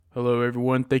Hello,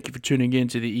 everyone. Thank you for tuning in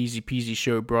to the Easy Peasy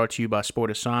Show brought to you by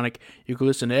Sportasonic. You can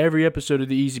listen to every episode of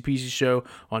the Easy Peasy Show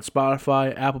on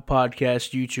Spotify, Apple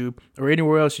Podcasts, YouTube, or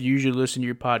anywhere else you usually listen to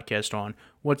your podcast on.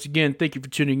 Once again, thank you for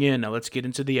tuning in. Now let's get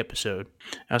into the episode.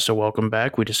 So welcome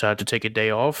back. We decided to take a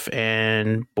day off,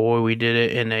 and boy, we did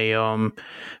it in a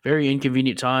very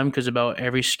inconvenient time because about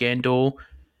every scandal,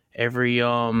 every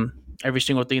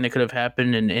single thing that could have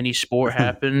happened in any sport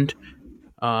happened.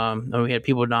 And we had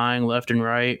people dying left and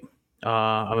right.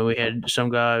 We had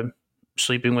some guy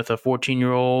sleeping with a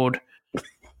 14-year-old.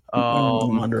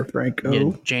 Wander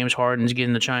Franco. James Harden's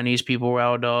getting the Chinese people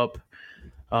riled up.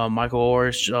 Michael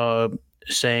Oher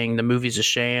saying the movie's a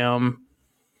sham.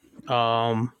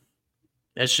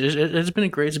 It's been a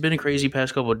crazy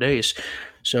past couple of days.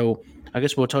 So I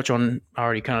guess we'll touch on. I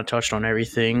already kind of touched on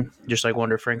everything, just like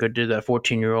Wander Franco did that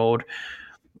 14-year-old.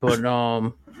 But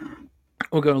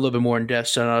we'll go a little bit more in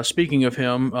depth. Speaking of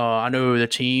him, I know the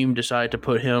team decided to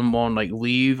put him on like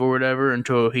leave or whatever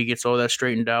until he gets all that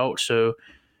straightened out. So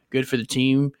good for the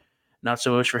team, not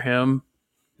so much for him.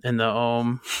 And the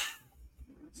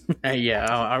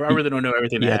I really don't know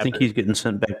everything. Yeah, I think he's getting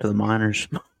sent back to the minors,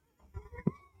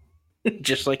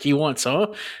 just like he wants, huh?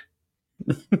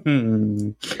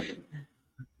 Yeah,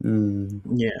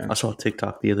 I saw a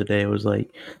TikTok the other day. It was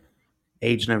like,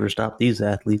 age never stopped these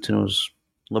athletes, and it was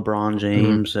LeBron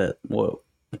James at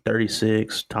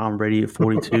 36, Tom Brady at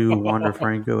 42, Wander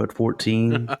Franco at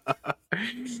 14.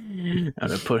 I'm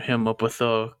gonna put him up with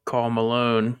Karl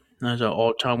Malone as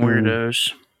all-time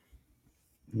weirdos.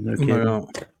 No kidding.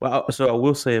 Well, so I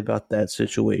will say about that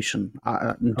situation.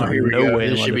 Here we go.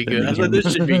 This should be good. I thought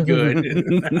this should be good.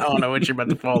 I don't know what you're about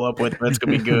to follow up with, but it's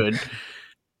gonna be good.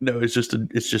 No, it's just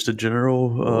a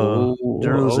generalization.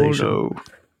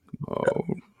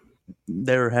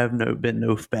 There have been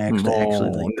no facts to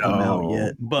actually come out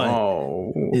yet,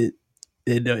 but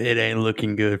it ain't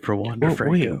looking good for Wander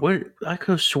Franco. Wait, what? I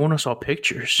could have sworn I saw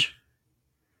pictures.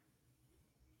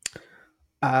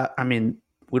 I mean,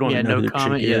 we don't know no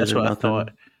comment. Yeah, that's what I thought.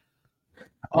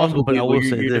 Also, but I will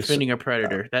say you're defending a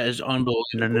predator. That is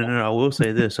unbelievable. No. I will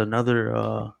say this: another,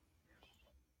 how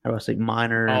do I say,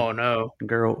 minor? Oh no,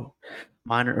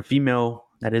 a female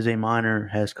that is a minor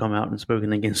has come out and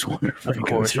spoken against Wander Franco. Of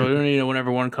course, so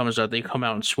whenever one comes out, they come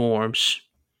out in swarms.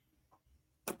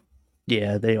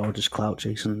 Yeah, they all just clout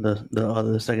chasing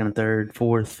the second and third,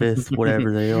 fourth, fifth,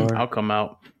 whatever they are. I'll come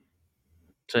out.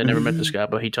 So I never met this guy,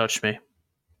 but he touched me.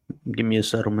 Give me a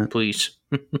settlement, please.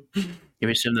 Give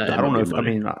me some of that. I don't know if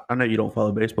I know you don't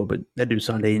follow baseball, but that dude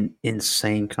signed an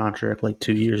insane contract like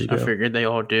 2 years ago. I figured they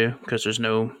all do because there's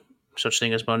no such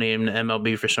thing as money in the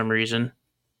MLB for some reason.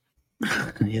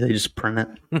 Yeah, they just print it.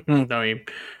 I mean,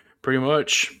 pretty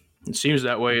much. It seems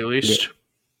that way, at least.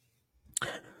 Yeah.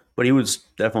 But he was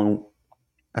definitely.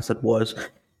 I said was.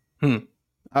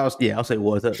 I'll say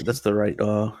was. That's the right.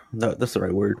 That's the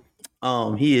right word.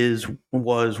 He was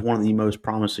one of the most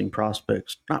promising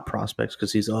prospects. Not prospects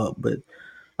because he's up, but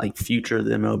like future of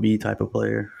the MLB type of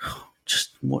player.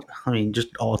 Just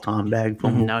all time bag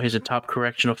fumble. Now he's a top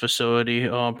correctional facility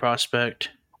prospect.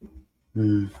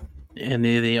 And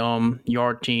the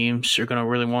yard teams are gonna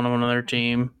really want him on their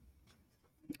team.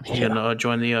 He's gonna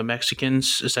join the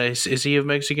Mexicans. Is he of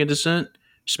Mexican descent?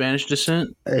 Spanish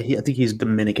descent? I think he's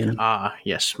Dominican.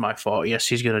 Yes, my fault. Yes,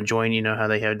 he's going to join. You know how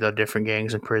they have the different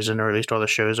gangs in prison, or at least all the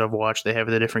shows I've watched, they have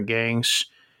the different gangs.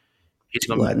 He's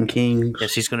going Latin Kings.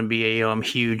 Yes, he's going to be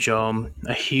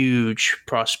a huge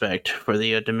prospect for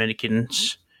the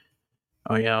Dominicans.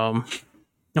 Oh yeah,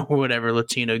 whatever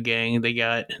Latino gang they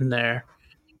got in there.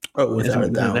 Oh, without a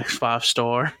doubt, the next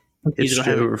 5-star. He's going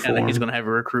to have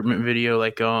a recruitment video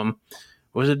like what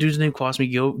was the dude's name?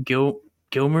 Kwame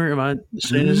Gilmer, am I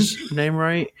saying his name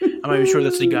right? I'm not even sure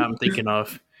that's the guy I'm thinking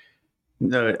of.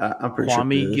 No, I'm pretty sure.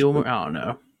 Kwame Gilmer? I don't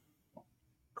know.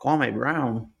 Kwame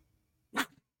Brown.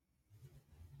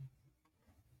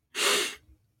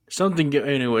 Something.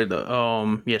 Anyway, the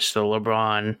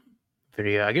LeBron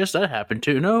video. I guess that happened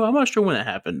too. No, I'm not sure when that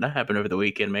happened. That happened over the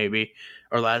weekend, maybe,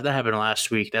 that happened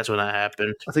last week. That's when that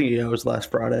happened. I think it was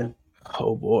last Friday.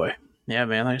 Oh boy, yeah,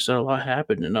 man. Like I said, a lot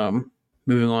happened, and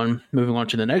Moving on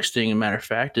to the next thing. As a matter of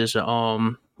fact, is a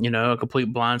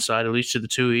complete blindside, at least to the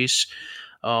Tuies.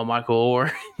 Michael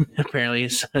Oher apparently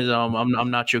says,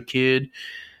 "I'm not your kid."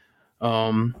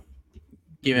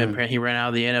 Apparently he ran out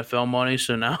of the NFL money,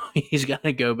 so now he's got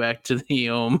to go back to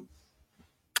the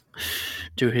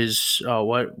to his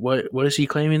what is he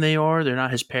claiming they are? They're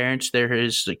not his parents. They're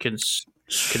his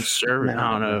conservative.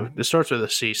 I don't know. It starts with a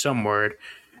C, some word.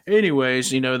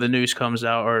 Anyways, the news comes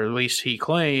out, or at least he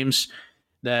claims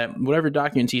that whatever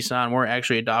documents he signed weren't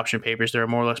actually adoption papers. They were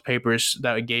more or less papers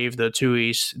that gave the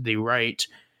Tuohys the right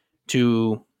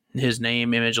to his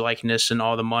name, image, likeness, and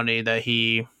all the money that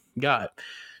he got.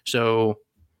 So,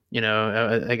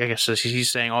 I guess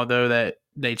he's saying, although that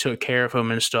they took care of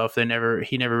him and stuff, he never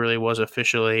really was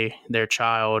officially their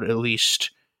child, at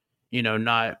least,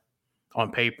 not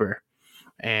on paper.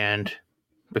 And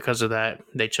because of that,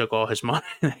 they took all his money.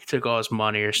 They took all his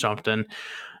money or something.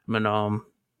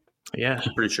 Yeah.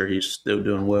 I'm pretty sure he's still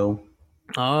doing well.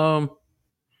 I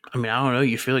don't know.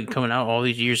 You feel like coming out all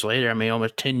these years later.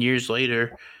 Almost 10 years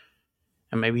later,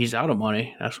 and maybe he's out of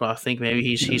money. That's why I think maybe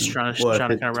he's trying to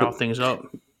kind of route things up.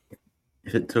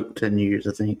 If it took 10 years,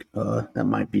 I think that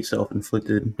might be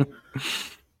self-inflicted.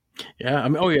 Yeah,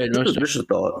 oh yeah, just a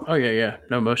thought. Oh yeah,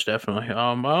 no, most definitely.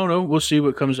 I don't know. We'll see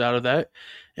what comes out of that.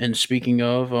 And speaking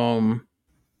of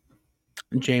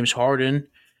James Harden,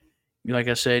 like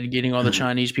I said, getting all the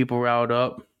Chinese people riled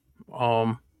up,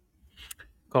 calling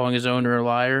his owner a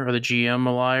liar or the GM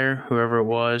a liar, whoever it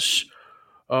was.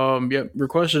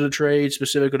 Requested a trade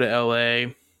specifically to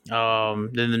LA.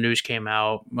 Then the news came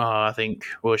out. I think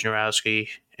Wojnarowski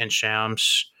and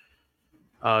Shams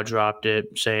dropped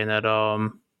it, saying that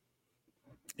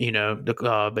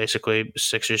basically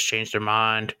Sixers changed their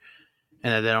mind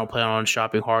and that they don't plan on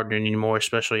shopping Harden anymore,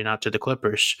 especially not to the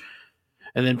Clippers.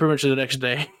 And then pretty much the next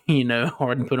day,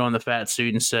 Harden put on the fat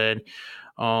suit and said,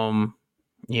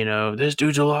 this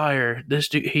dude's a liar. This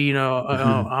dude,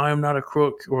 I am not a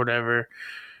crook or whatever.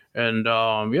 And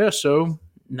so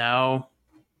now,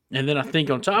 and then I think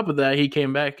on top of that, he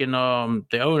came back and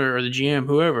the owner or the GM,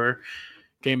 whoever,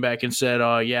 came back and said,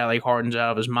 like Harden's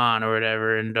out of his mind or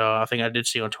whatever. And I think I did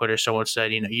see on Twitter someone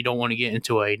said, you don't want to get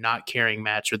into a not caring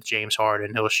match with James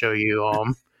Harden. He'll show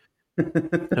you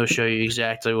he'll show you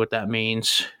exactly what that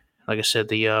means. Like I said,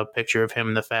 the picture of him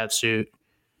in the fat suit.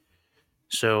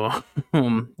 So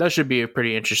that should be a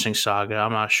pretty interesting saga.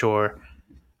 I'm not sure.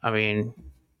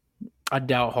 I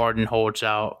doubt Harden holds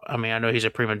out. I know he's a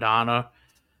prima donna,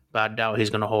 but I doubt he's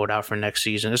going to hold out for next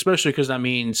season, especially because that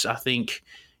means, I think,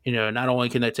 not only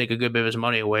can they take a good bit of his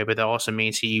money away, but that also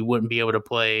means he wouldn't be able to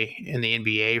play in the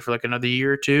NBA for like another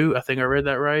year or two. I think I read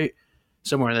that right.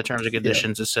 Somewhere in the terms and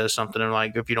conditions, It says something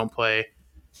like if you don't play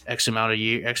X amount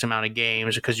of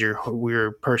games because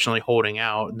we're personally holding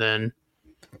out, then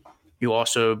you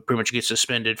also pretty much get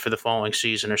suspended for the following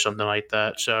season or something like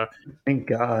that. So thank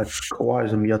God Kawhi's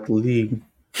gonna be out the league.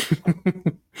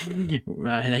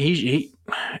 And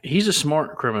he's a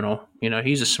smart criminal.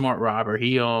 He's a smart robber.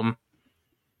 He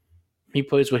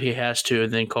plays what he has to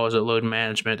and then calls it load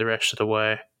management the rest of the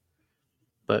way.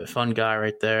 But fun guy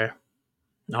right there.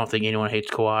 I don't think anyone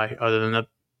hates Kawhi other than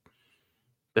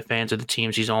the fans of the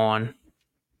teams he's on.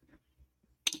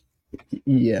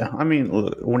 Yeah,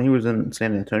 look, when he was in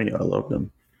San Antonio, I loved him.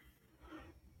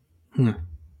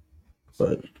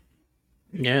 But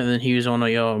yeah, and then he was on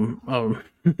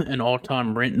an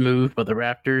all-time rent move by the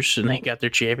Raptors, and they got their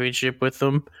championship with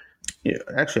them. Yeah,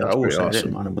 actually, I will say I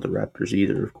didn't mind him with the Raptors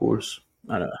either. Of course,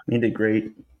 I know he did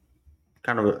great.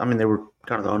 They were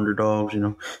kind of the underdogs,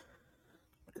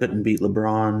 Couldn't beat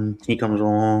LeBron. He comes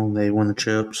along, they win the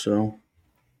chip. So,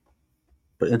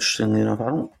 but interestingly enough,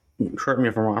 correct me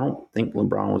if I'm wrong, I don't think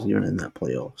LeBron was even in that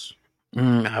playoffs.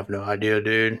 I have no idea,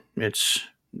 dude. It's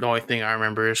the only thing I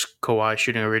remember is Kawhi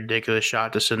shooting a ridiculous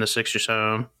shot to send the Sixers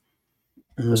home.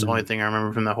 That's the only thing I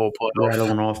remember from the whole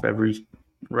playoff.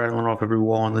 Rattling off every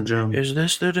wall in the gym. Is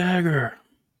this the dagger?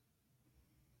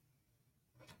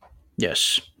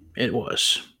 Yes, it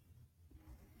was.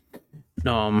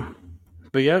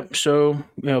 But yep. So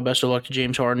best of luck to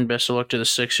James Harden. Best of luck to the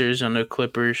Sixers. I know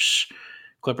Clipper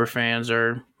fans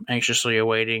are anxiously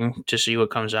awaiting to see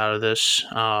what comes out of this.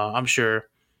 I'm sure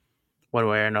one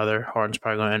way or another, Harden's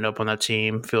probably going to end up on that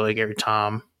team. I feel like every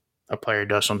time a player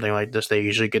does something like this, they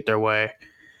usually get their way.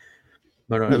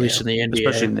 But at least in the NBA.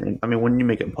 Especially, when you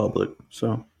make it public.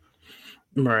 So,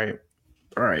 right.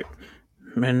 All right.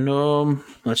 And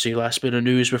let's see, last bit of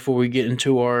news before we get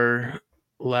into our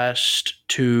last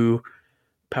two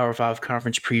Power 5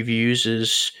 conference previews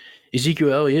is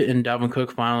Ezekiel Elliott and Dalvin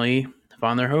Cook finally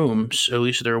found their homes, at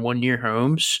least their 1-year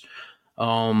homes.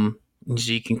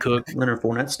 Zeke and Cook. Leonard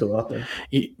Fournette's still out there.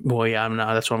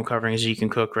 That's why I'm covering Zeke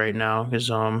and Cook right now because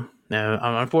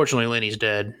unfortunately Lenny's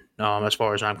dead. As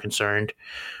far as I'm concerned.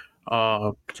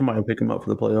 Somebody will pick him up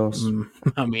for the playoffs.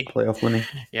 Playoff Lenny.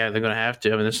 Yeah, they're gonna have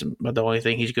to. This is the only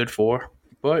thing he's good for.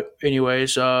 But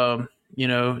anyways,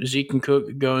 Zeke and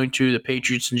Cook going to the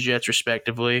Patriots and Jets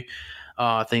respectively.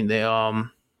 I think they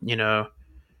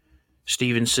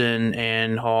Stevenson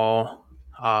and Hall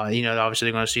Obviously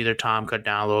they're going to see their time cut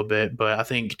down a little bit, but I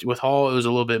think with Hall it was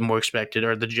a little bit more expected,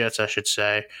 or the Jets, I should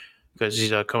say, because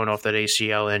he's coming off that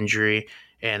ACL injury,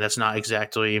 and that's not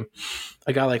exactly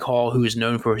a guy like Hall who is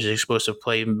known for his explosive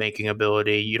playmaking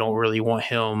ability. You don't really want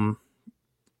him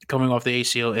coming off the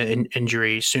ACL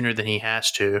injury sooner than he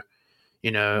has to.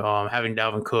 Having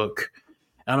Dalvin Cook.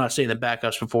 I'm not saying the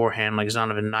backups beforehand, like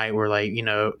Zonovan Knight, were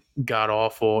god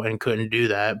awful and couldn't do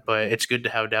that, but it's good to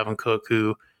have Dalvin Cook,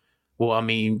 who,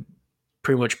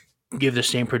 pretty much give the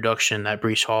same production that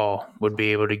Breece Hall would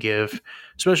be able to give,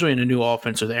 especially in a new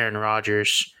offense with Aaron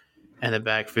Rodgers and the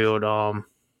backfield.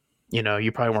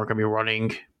 You probably weren't going to be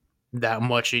running that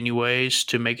much anyways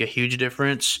to make a huge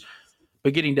difference.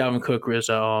 But getting Dalvin Cook was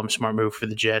a smart move for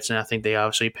the Jets, and I think they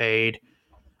obviously paid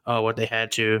what they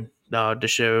had to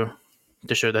show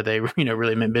that they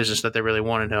really meant business, that they really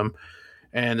wanted him.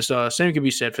 And the same could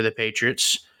be said for the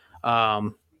Patriots.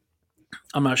 I'm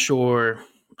not sure.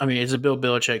 It's a Bill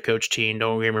Belichick coach team,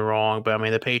 don't get me wrong, but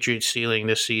the Patriots' ceiling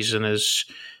this season is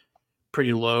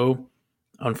pretty low,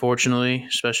 unfortunately,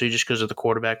 especially just because of the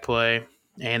quarterback play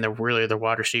and the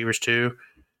wide receivers too.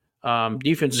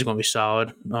 Defense is going to be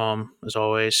solid, as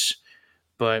always.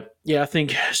 But yeah, I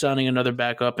think signing another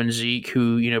backup in Zeke,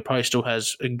 who probably still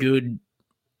has a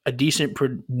decent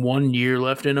 1 year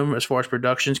left in him as far as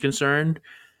production is concerned.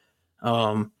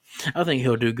 I think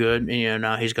he'll do good.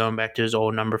 Now he's going back to his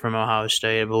old number from Ohio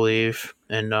State, I believe.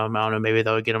 And I don't know, maybe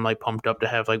that'll get him pumped up to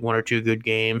have 1 or 2 good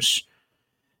games.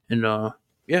 And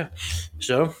yeah,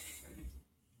 so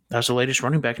that's the latest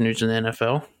running back news in the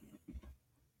NFL.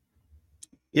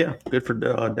 Yeah, good for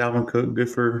Dalvin Cook. Good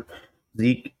for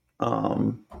Zeke.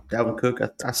 Dalvin Cook.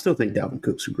 I still think Dalvin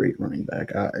Cook's a great running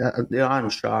back. I'm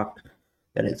shocked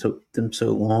that it took them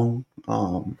so long.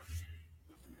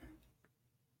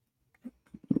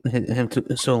 Him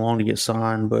took so long to get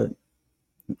signed, but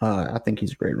I think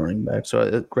he's a great running back. So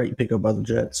a great pickup by the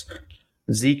Jets.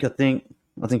 Zeke, I think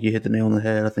you hit the nail on the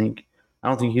head. I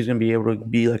don't think he's going to be able to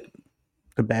be like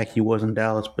the back he was in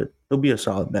Dallas, but he'll be a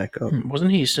solid backup.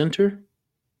 Wasn't he a center?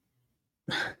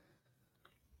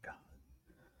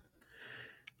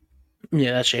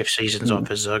 Yeah, that shaved seasons off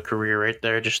his career right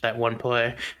there. Just that one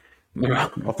play.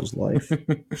 Off his life.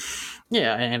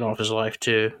 Yeah, and off his life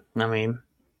too. But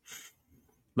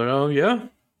yeah,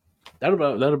 that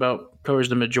about covers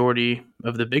the majority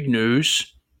of the big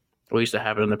news, at least that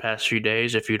happened in the past few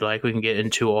days. If you'd like, we can get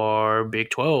into our Big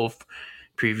 12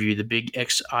 preview, the Big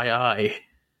XII,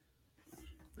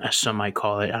 as some might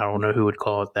call it. I don't know who would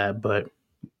call it that, but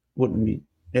wouldn't be.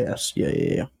 Yes,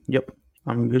 yeah. Yep.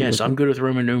 I'm good. Yes, I'm good with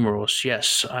Roman numerals.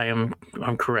 Yes, I'm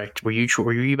correct. Were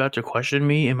you about to question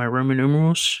me in my Roman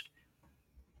numerals?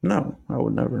 No, I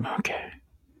would never. Okay.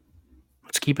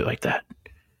 Let's keep it like that.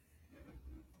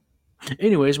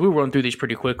 Anyways, we'll run through these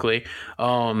pretty quickly.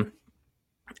 And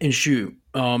shoot,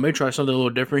 maybe try something a little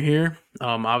different here.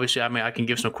 Obviously, I can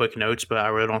give some quick notes, but I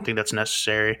really don't think that's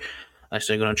necessary. I'm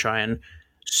still going to try and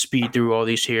speed through all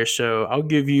these here. So I'll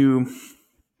give you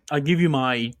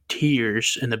my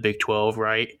tiers in the Big 12,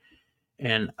 right?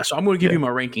 And so I'm going to give you my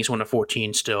rankings 1 to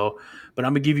 14 still, but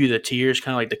I'm going to give you the tiers,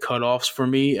 kind of like the cutoffs for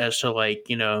me as to a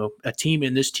team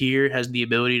in this tier has the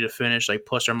ability to finish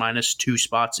plus or minus 2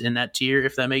 spots in that tier,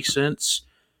 if that makes sense.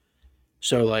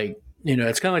 So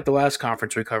it's kind of like the last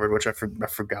conference we covered, which I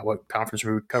forgot what conference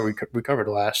we covered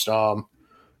last.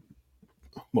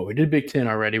 We did Big 10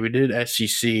 already. We did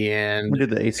SEC and we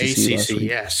did the ACC,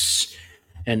 yes.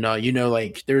 And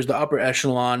there's the upper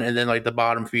echelon and then the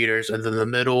bottom feeders and then the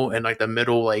middle, and the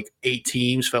middle 8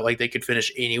 teams felt like they could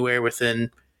finish anywhere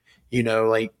within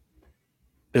those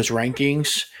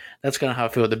rankings. That's kind of how I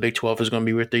feel the Big 12 is going to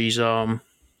be with these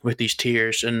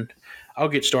tiers. And I'll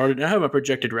get started. And I have my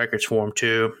projected records for them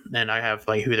too, and I have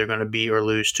who they're going to beat or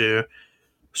lose to.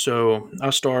 So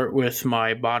I'll start with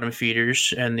my bottom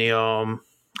feeders, and I'll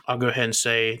go ahead and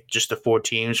say just the 4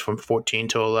 teams from 14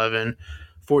 to 11.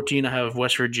 14, I have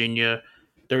West Virginia.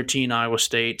 13, Iowa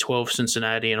State. 12,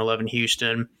 Cincinnati, and 11,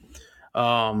 Houston.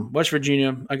 West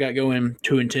Virginia, I got going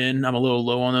 2 and 10. I'm a little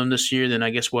low on them this year than I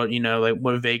guess what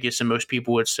Vegas and most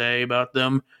people would say about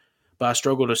them. But I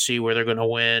struggle to see where they're going to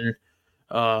win.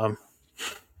 I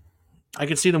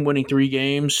can see them winning 3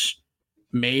 games,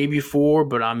 maybe 4,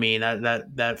 but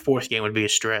that 4th game would be a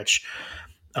stretch.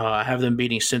 I have them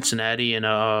beating Cincinnati, and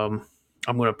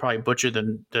I'm going to probably butcher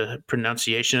the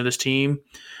pronunciation of this team,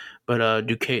 but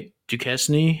Duquesne.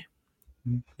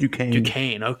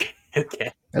 Okay.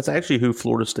 That's actually who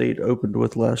Florida State opened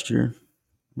with last year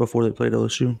before they played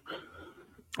LSU.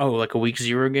 Oh, like a week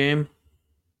 0 game?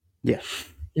 Yeah.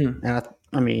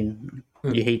 And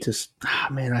you hate to,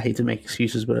 I hate to make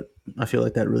excuses, but I feel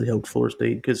like that really helped Florida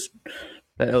State because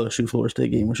That LSU Florida State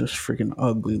game was just freaking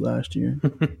ugly last year.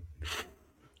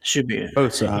 Should be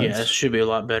Both sides. Yeah, it should be a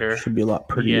lot better. Should be a lot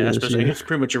prettier. Yeah, this especially year. it's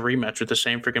pretty much a rematch with the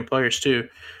same freaking players too.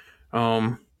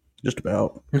 Just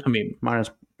about. I mean, minus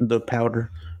the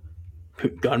powder.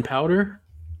 Gunpowder?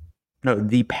 No,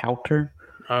 the powder.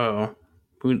 Oh,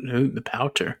 who the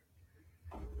powder?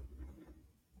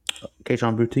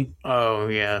 Keishon Boutte. Oh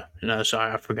yeah, no,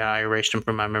 sorry, I forgot. I erased him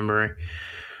from my memory.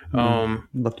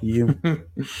 Lucky you.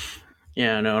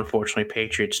 Yeah, no, unfortunately,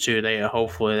 Patriots too. They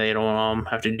hopefully they don't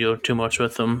have to deal too much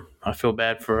with them. I feel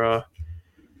bad for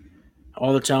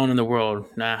all the talent in the world.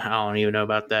 Nah, I don't even know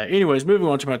about that. Anyways, moving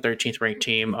on to my 13th ranked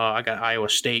team. I got Iowa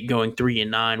State going 3-9,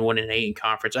 1-8 in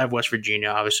conference. I have West Virginia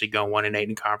obviously going 1-8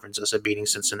 in conference. I said beating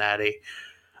Cincinnati.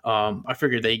 I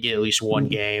figured they get at least one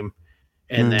game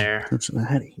in there.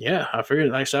 Cincinnati. Yeah, I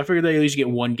figured they at least get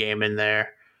one game in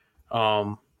there.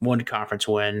 One conference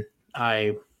win.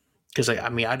 I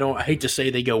hate to say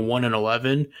they go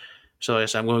 1-11. So like I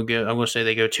said, I'm going to say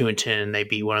they go 2-10 and they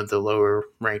beat one of the lower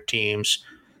ranked teams.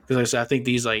 Because like I said, I think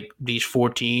these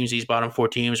bottom four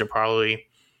teams are probably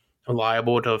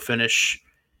liable to finish,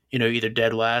 either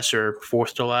dead last or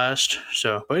fourth to last.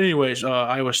 So, but anyways,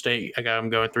 Iowa State, I got them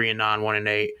going 3-9,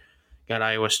 1-8. Got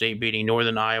Iowa State beating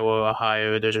Northern Iowa,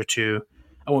 Ohio. Those are two.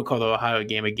 I wouldn't call the Ohio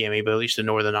game a gimme, but at least the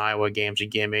Northern Iowa game's a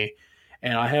gimme.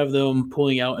 And I have them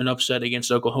pulling out an upset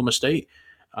against Oklahoma State.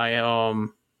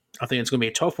 I think it's going to be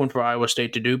a tough one for Iowa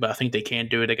State to do, but I think they can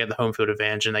do it. They got the home field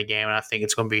advantage in that game, and I think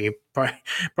it's going to be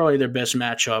probably their best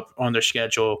matchup on their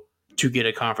schedule to get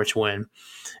a conference win.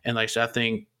 And like I said, I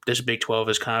think this Big 12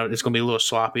 is it's going to be a little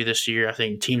sloppy this year. I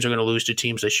think teams are going to lose to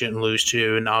teams they shouldn't lose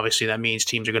to, and obviously that means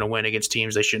teams are going to win against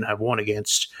teams they shouldn't have won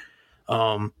against.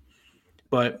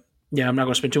 But yeah, I'm not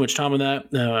going to spend too much time on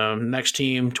that. Next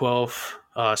team, 12,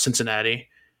 Cincinnati.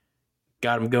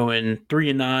 Got them going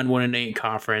 3-9, 1-8 in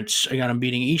conference. I got them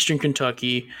beating Eastern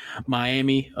Kentucky,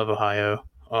 Miami of Ohio,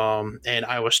 and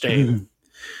Iowa State.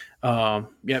 Going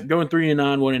 3-9,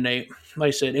 1-8. Like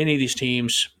I said, any of these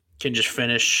teams can just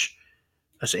finish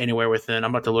anywhere within.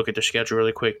 I'm about to look at their schedule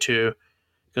really quick too,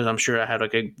 because I'm sure I had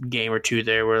like a game or two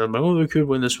there where I'm like, oh, they could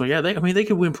win this one. Yeah, they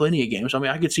could win plenty of games. I mean,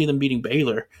 I could see them beating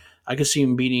Baylor. I could see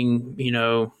them beating,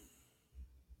 I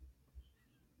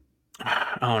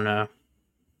don't know.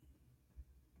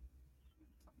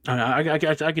 I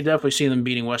could definitely see them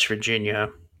beating West Virginia.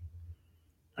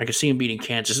 I could see them beating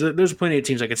Kansas. There's plenty of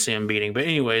teams I could see them beating. But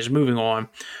anyways, moving on.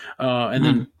 And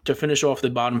then to finish off the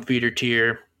bottom feeder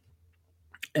tier,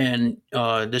 and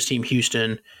this team,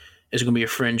 Houston, is going to be a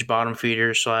fringe bottom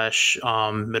feeder /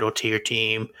 middle tier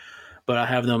team. But I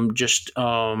have them just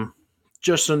on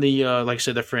the, like I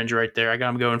said, the fringe right there. I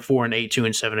got them going 4-8,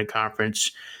 2-7 in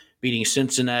conference, beating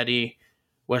Cincinnati,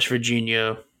 West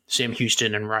Virginia, Sam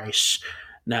Houston, and Rice.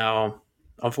 Now,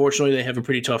 unfortunately, they have a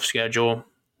pretty tough schedule.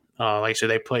 Like I said,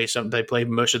 they play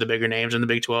most of the bigger names in the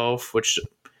Big 12, which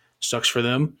sucks for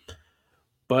them.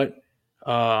 But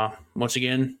once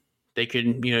again, they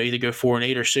could either go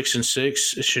 4-8 or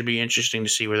 6-6. It should be interesting to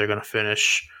see where they're going to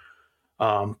finish.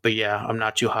 But yeah, I'm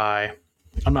not too high.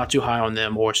 I'm not too high on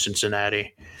them or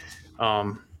Cincinnati.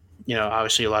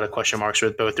 Obviously a lot of question marks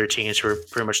with both their teams for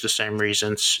pretty much the same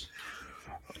reasons.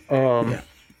 I don't know.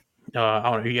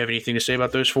 Do you have anything to say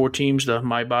about those four teams,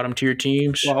 my bottom tier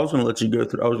teams? Well, I was going to let you go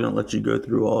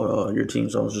through. All your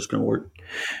teams. I was just going to work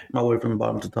my way from the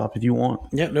bottom to top if you want.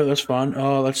 Yeah, no, that's fine.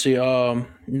 Let's see.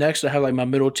 Next, I have like my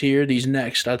middle tier. These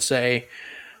next, I'd say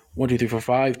 1, 2, 3, 4,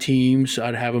 5 teams.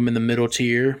 I'd have them in the middle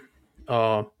tier.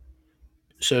 So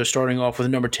starting off with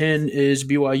number 10 is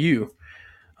BYU.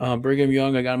 Brigham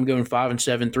Young, I got them going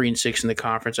 5-7, 3-6 in the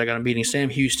conference. I got them beating Sam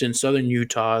Houston, Southern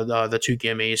Utah, the two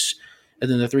gimmies. And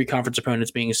then the three conference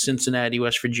opponents being Cincinnati,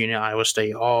 West Virginia, Iowa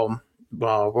State. We're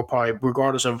probably,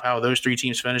 regardless of how those three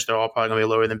teams finish, they're all probably going to be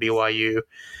lower than BYU.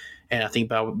 And I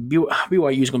think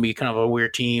BYU is going to be kind of a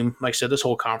weird team. Like I said, this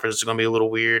whole conference is going to be a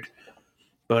little weird.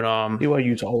 But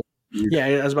BYU's all weird. Yeah,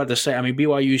 I was about to say. I mean,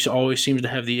 BYU always seems to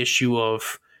have the issue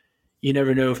of you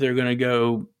never know if they're going to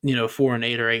go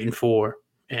 4-8 or 8-4.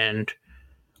 And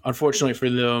unfortunately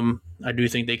for them, I do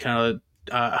think they kind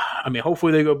of.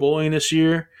 Hopefully they go bowling this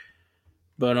year.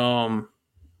 But, I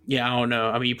don't know.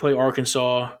 I mean, you play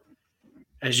Arkansas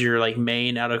as your,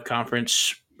 main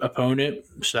out-of-conference opponent,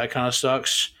 so that kind of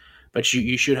sucks. But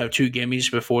you should have two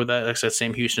gimmies before that. Like I said,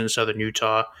 Sam Houston and Southern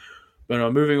Utah.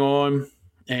 But moving on,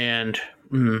 and,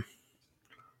 and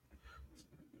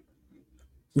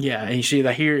you see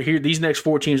that here, these next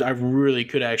four teams, I really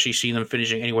could actually see them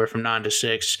finishing anywhere from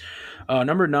 9-6.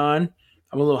 Number 9,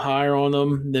 I'm a little higher on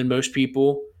them than most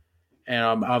people.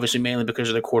 And obviously, mainly because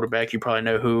of the quarterback, you probably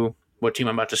know what team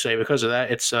I'm about to say. Because of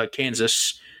that, it's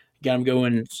Kansas. Got them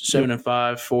going 7-5,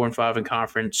 4-5 in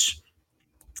conference.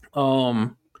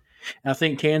 I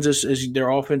think Kansas is their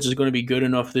offense is going to be good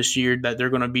enough this year that they're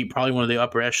going to be probably one of the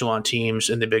upper echelon teams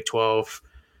in the Big 12.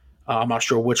 I'm not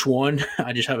sure which one.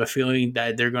 I just have a feeling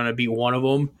that they're going to beat one of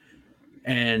them,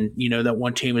 and that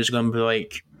one team is going to be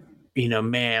like,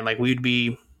 man, like we'd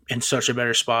be in such a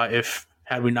better spot if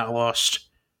had we not lost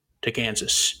to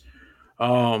Kansas.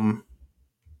 I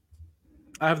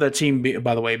have that team,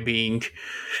 by the way, being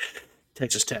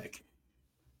Texas Tech.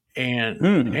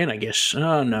 And I guess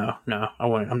no, I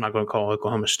wouldn't. I'm not going to call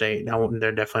Oklahoma State.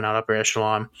 They're definitely not upper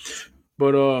echelon.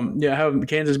 But I have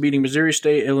Kansas beating Missouri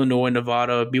State, Illinois,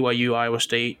 Nevada, BYU, Iowa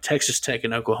State, Texas Tech,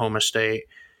 and Oklahoma State.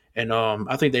 And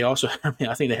I think they also,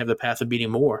 I think they have the path of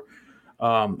beating more.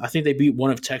 I think they beat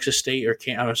one of Texas Tech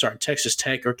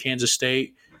or Kansas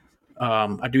State.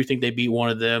 I do think they beat one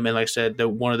of them, and like I said,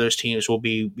 one of those teams will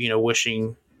be,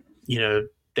 wishing,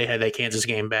 they had that Kansas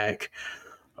game back.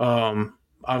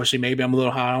 Obviously, maybe I'm a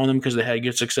little high on them because they had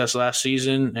good success last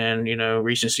season and,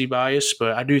 recency bias.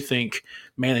 But I do think,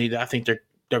 man, I think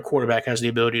their quarterback has the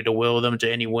ability to will them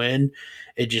to any win.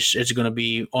 It's going to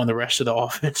be on the rest of the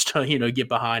offense to, get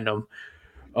behind them.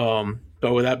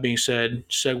 But with that being said,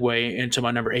 segue into my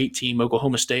number 8 team,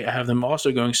 Oklahoma State. I have them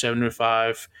also going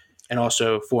 7-5 and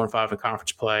also 4-5 in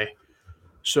conference play.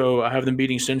 So I have them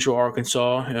beating Central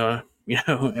Arkansas,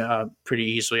 pretty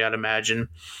easily, I'd imagine.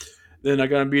 Then I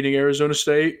got them beating Arizona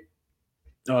State.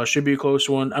 Should be a close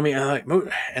one. I mean,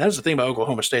 and that's the thing about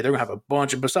Oklahoma State. They're going to have a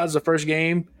bunch of, besides the first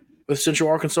game with Central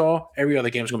Arkansas, every other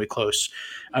game is going to be close.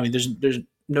 I mean, there's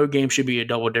no game should be a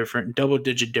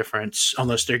double-digit difference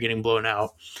unless they're getting blown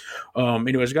out.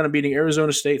 Anyways, got them beating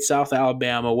Arizona State, South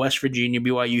Alabama, West Virginia,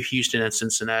 BYU, Houston, and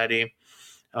Cincinnati.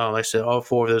 Like I said, all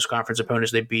 4 of those conference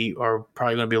opponents they beat are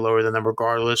probably going to be lower than them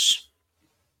regardless.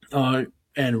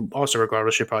 And also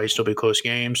regardless, should probably still be close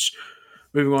games.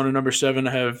 Moving on to number 7,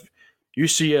 I have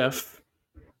UCF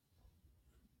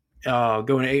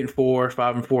going 8-4,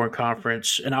 5-4 in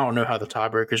conference. And I don't know how the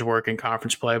tiebreakers work in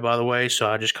conference play, by the way. So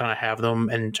I just kind of have them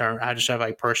in turn. I just have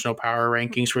like personal power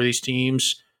rankings for these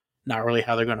teams, not really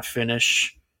how they're going to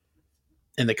finish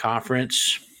in the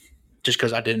conference. Just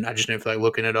because I just didn't feel like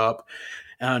looking it up.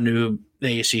 And I knew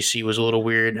the ACC was a little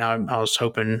weird. I was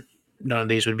hoping none of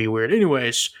these would be weird.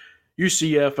 Anyways,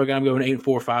 UCF, I got them going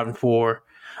 8-4, 5-4.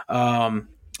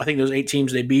 I think those 8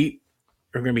 teams they beat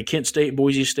are going to be Kent State,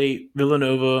 Boise State,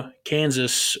 Villanova,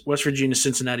 Kansas, West Virginia,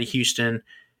 Cincinnati, Houston,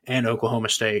 and Oklahoma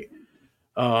State.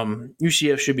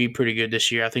 UCF should be pretty good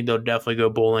this year. I think they'll definitely go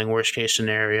bowling, worst case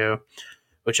scenario,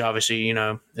 which obviously,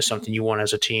 is something you want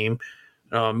as a team.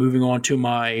 Moving on to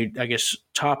my, I guess,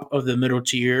 top of the middle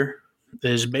tier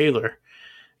is Baylor.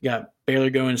 Got Baylor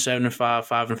going 7-5,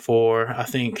 5-4. I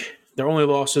think their only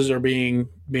losses are being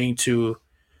to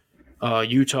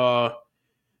Utah,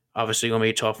 obviously going to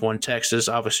be a tough one. Texas,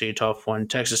 obviously a tough one.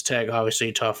 Texas Tech, obviously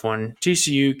a tough one.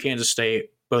 TCU, Kansas State,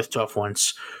 both tough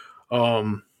ones.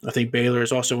 I think Baylor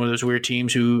is also one of those weird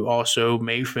teams who also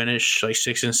may finish like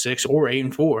 6-6 or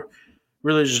 8-4.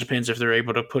 Really just depends if they're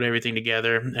able to put everything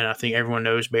together. And I think everyone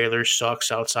knows Baylor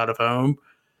sucks outside of home.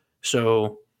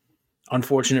 So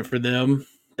unfortunate for them.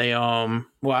 They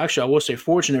well, actually, I will say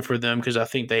fortunate for them because I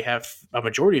think they have a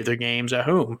majority of their games at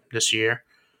home this year.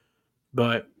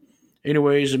 But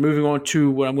anyways, moving on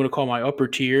to what I'm going to call my upper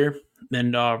tier.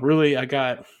 And really,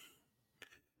 I'll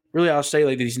say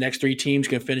like these next 3 teams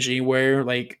can finish anywhere.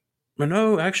 Like,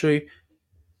 no, actually,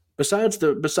 besides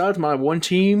my one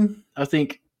team, I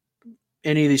think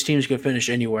any of these teams can finish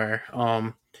anywhere.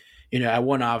 I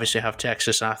want to obviously have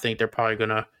Texas, and I think they're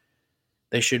probably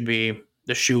they should be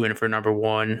the shoe-in for number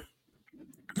 1.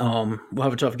 We'll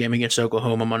have a tough game against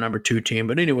Oklahoma, my number 2 team.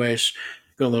 But anyways,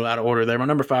 going a little out of order there. My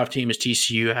number 5 team is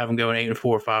TCU. I have them going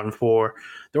 8-4, 5-4.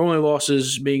 Their only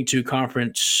losses being to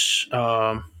conference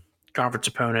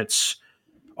opponents,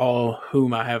 all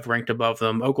whom I have ranked above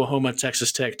them: Oklahoma,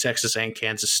 Texas Tech, Texas, and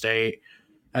Kansas State.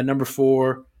 At number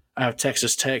 4, I have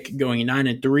Texas Tech going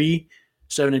 9-3,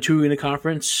 7-2 in the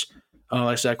conference.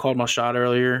 Like I said, I called my shot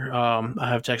earlier. I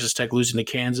have Texas Tech losing to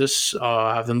Kansas.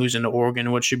 I have them losing to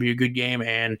Oregon, which should be a good game,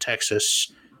 and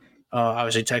Texas.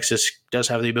 Obviously, Texas does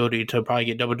have the ability to probably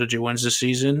get double-digit wins this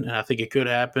season, and I think it could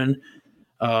happen.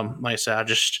 Like I said,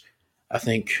 I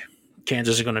think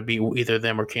Kansas is going to beat either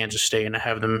them or Kansas State, and I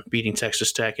have them beating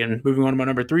Texas Tech. And moving on to my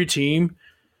number 3 team,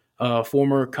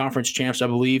 former conference champs, I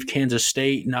believe, Kansas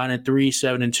State, 9-3,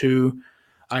 7-2.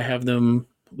 I have them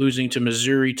losing to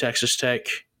Missouri, Texas Tech,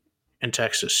 and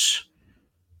Texas.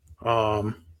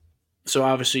 So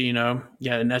obviously,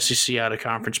 an SEC out of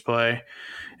conference play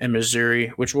and Missouri,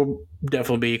 which will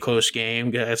definitely be a close game.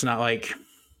 It's not like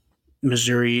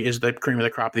Missouri is the cream of the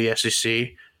crop of the SEC.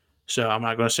 So I'm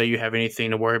not going to say you have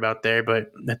anything to worry about there,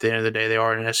 but at the end of the day, they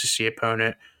are an SEC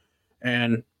opponent.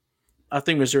 And I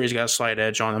think Missouri's got a slight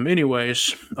edge on them.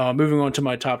 Anyways, moving on to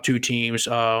my top two teams.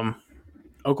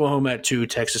 Oklahoma at 2,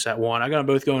 Texas at 1. I got them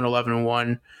both going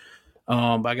 11-1.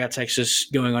 But I got Texas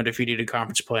going undefeated in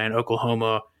conference play, and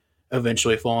Oklahoma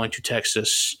eventually falling to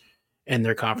Texas in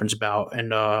their conference bout.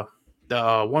 And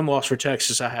the one loss for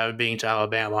Texas I have being to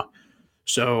Alabama.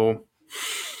 So,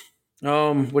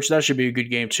 which that should be a good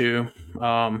game too.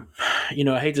 I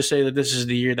hate to say that this is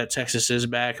the year that Texas is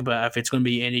back, but if it's going to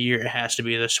be any year, it has to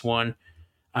be this one.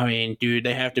 I mean, dude,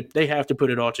 they have to put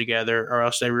it all together, or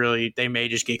else they may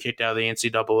just get kicked out of the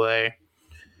NCAA.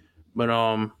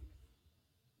 But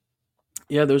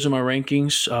yeah, those are my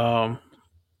rankings.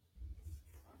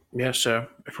 Yeah, so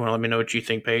if you want to let me know what you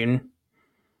think, Peyton.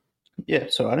 Yeah,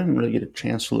 so I didn't really get a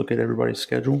chance to look at everybody's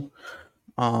schedule,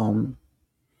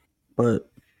 but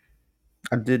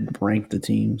I did rank the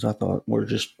teams I thought were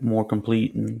just more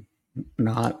complete and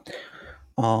not.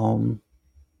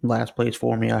 Last place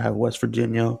for me, I have West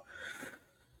Virginia.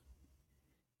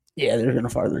 Yeah, they're going to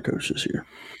fire their coach this year.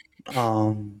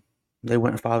 They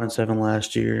went 5-7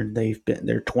 last year.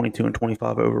 They're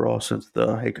 22-25 overall since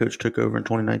the head coach took over in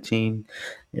 2019.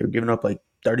 They were giving up like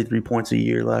 33 points a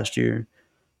year last year.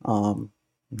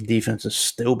 Defense is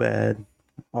still bad.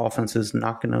 Offense is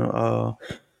not going to.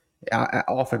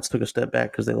 Offense took a step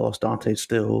back because they lost Dante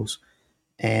Stills,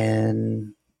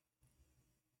 and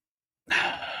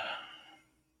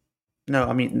no,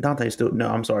 I mean Dante still. No,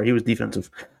 I'm sorry, he was defensive.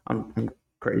 I'm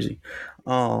crazy.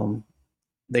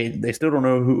 They still don't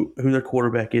know who their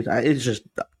quarterback is. It's just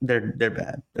they're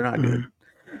bad. They're not good.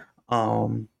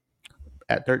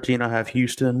 At 13, I have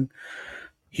Houston.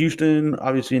 Houston,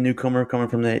 obviously a newcomer coming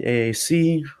from the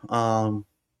AAC.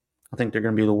 I think they're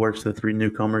going to be the worst of the 3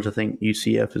 newcomers. I think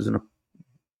UCF is in a.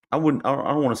 I don't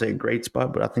want to say a great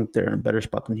spot, but I think they're in a better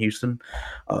spot than Houston.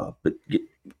 But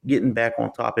getting back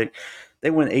on topic,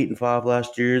 they went 8-5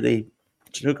 last year. They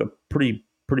took a pretty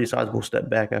sizable step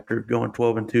back after going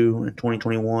 12-2 in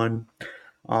 2021.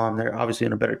 They're obviously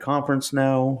in a better conference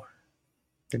now.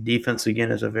 The defense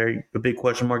again is a big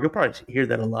question mark. You'll probably hear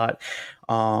that a lot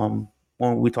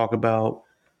when we talk about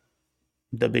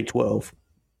the Big 12.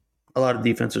 A lot of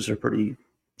defenses are pretty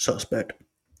suspect.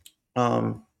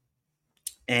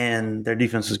 And their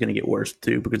defense is going to get worse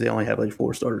too because they only have like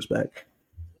 4 starters back.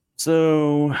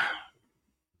 So,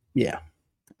 yeah,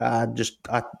 I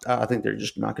think they're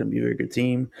just not going to be a very good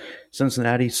team.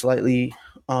 Cincinnati slightly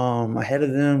ahead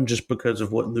of them just because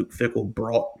of what Luke Fickell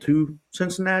brought to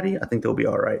Cincinnati. I think they'll be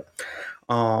all right.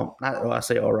 I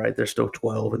say all right. They're still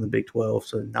 12 in the Big 12,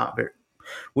 so not very.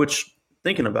 Which,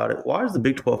 thinking about it, why is the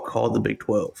Big 12 called the Big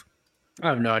 12? I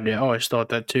have no idea. I always thought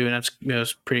that too, and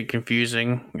that's pretty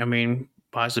confusing. I mean,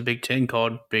 why is the Big Ten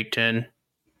called Big Ten?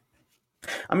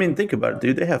 I mean, think about it,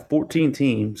 dude. They have 14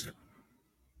 teams,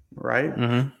 right?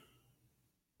 Mm-hmm.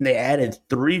 They added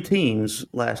 3 teams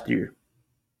last year.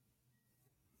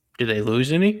 Did they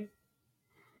lose any?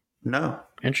 No.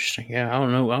 Interesting. Yeah, I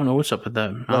don't know what's up with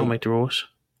that. I don't make the rules.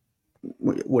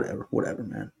 Whatever,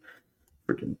 man.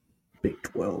 Freaking Big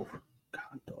 12.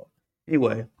 God, dog.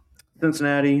 Anyway,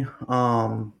 Cincinnati.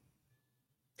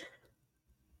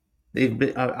 They've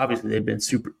been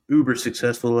super uber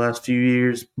successful the last few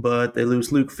years, but they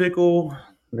lose Luke Fickell.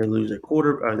 They lose their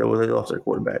they lost their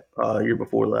quarterback year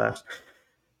before last.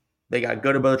 They got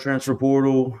gutted by the transfer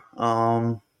portal.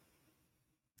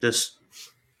 Just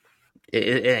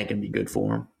it ain't gonna be good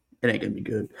for them. It ain't gonna be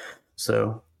good.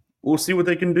 So we'll see what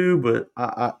they can do, but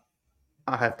I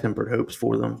have tempered hopes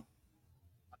for them.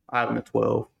 I have them at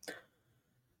 12.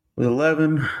 With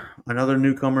 11, another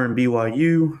newcomer in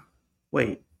BYU.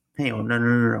 Wait, hang on.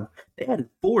 No. They had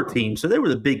 4 teams, so they were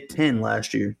the Big 10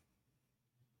 last year.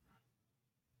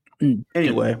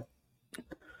 Anyway.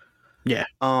 Yeah.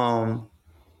 BYU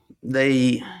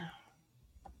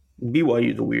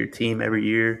is a weird team every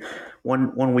year.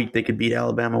 One week they could beat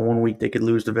Alabama, one week they could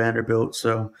lose to Vanderbilt.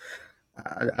 So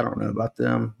I don't know about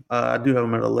them. I do have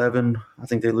them at 11. I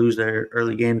think they lose their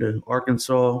early game to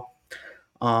Arkansas,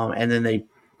 and then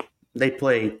they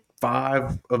play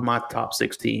 5 of my top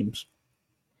 6 teams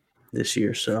this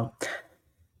year. So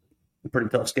pretty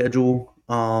tough schedule.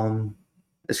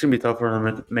 It's gonna be tough for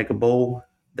them to make a bowl.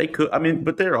 They could,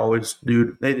 but they're always,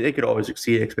 dude. They could always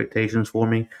exceed expectations for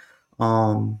me.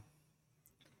 I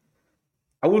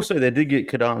will say they did get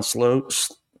Keaton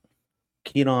Slovis.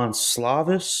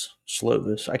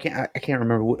 I can't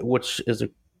remember which is the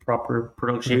proper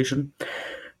pronunciation,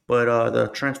 but the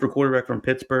transfer quarterback from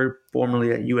Pittsburgh,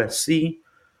 formerly at USC,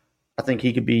 I think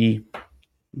he could be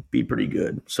be pretty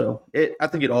good. So I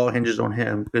think it all hinges on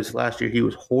him because last year he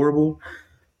was horrible,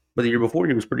 but the year before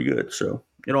he was pretty good. So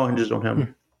it all hinges on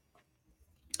him.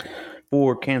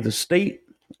 For Kansas State,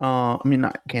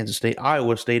 not Kansas State,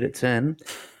 Iowa State at 10.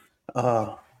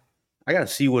 I got to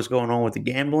see what's going on with the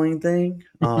gambling thing.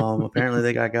 Apparently,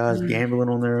 they got guys gambling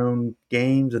on their own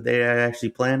games that they are actually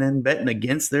planning, betting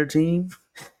against their team.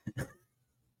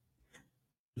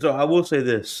 So I will say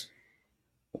this.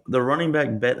 The running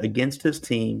back bet against his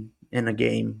team in a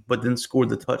game, but then scored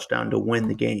the touchdown to win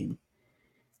the game.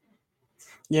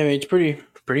 Yeah, I mean, it's pretty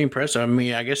impressive. I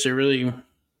mean, I guess it really.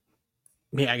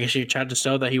 Yeah, I guess you tried to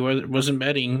sell that he wasn't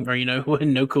betting, or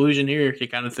no collusion here,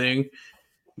 kind of thing.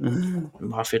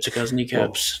 Mafia took his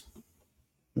kneecaps.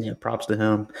 Yeah, props to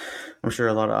him. I'm sure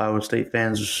a lot of Iowa State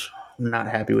fans are not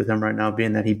happy with him right now,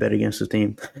 being that he bet against his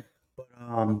team.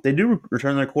 But they do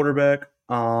return their quarterback,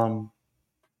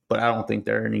 but I don't think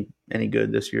they're any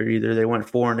good this year either. They went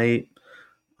 4-8.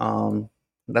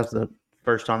 That's the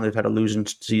first time they've had a losing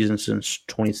season since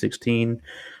 2016.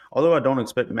 Although I don't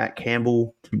expect Matt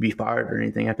Campbell to be fired or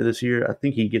anything after this year, I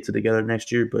think he gets it together next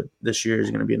year. But this year is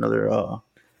going to be another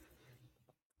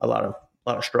a lot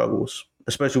of struggles,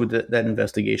 especially with that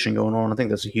investigation going on. I think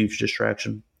that's a huge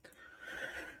distraction.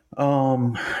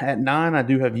 At 9, I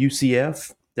do have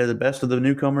UCF. They're the best of the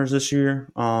newcomers this year.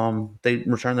 They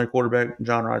return their quarterback,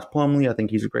 John Rice Plumlee. I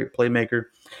think he's a great playmaker.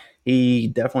 He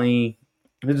definitely,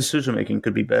 his decision making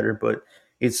could be better, but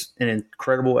it's an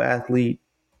incredible athlete,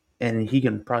 and he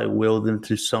can probably will them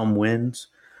to some wins.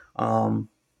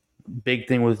 Big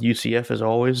thing with UCF, as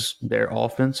always, their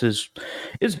offense is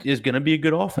going to be a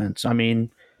good offense. I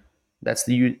mean, that's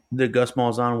the Gus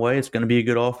Malzahn way. It's going to be a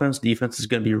good offense. Defense is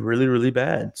going to be really, really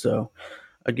bad. So,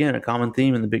 again, a common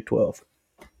theme in the Big 12.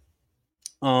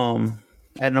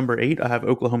 At number 8, I have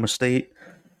Oklahoma State.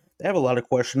 They have a lot of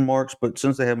question marks, but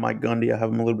since they have Mike Gundy, I have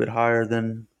them a little bit higher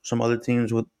than some other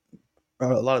teams with a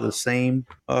lot of the same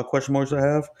question marks I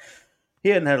have. He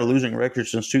hadn't had a losing record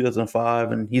since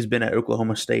 2005, and he's been at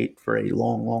Oklahoma State for a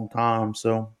long, long time.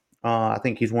 So I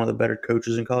think he's one of the better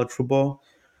coaches in college football.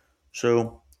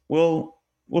 So we'll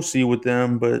see with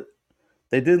them, but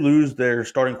they did lose their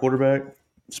starting quarterback,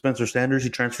 Spencer Sanders.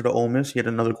 He transferred to Ole Miss. He had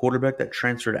another quarterback that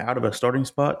transferred out of a starting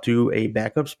spot to a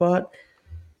backup spot.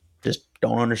 Just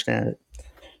don't understand it.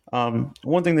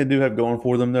 One thing they do have going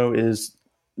for them though is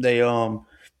they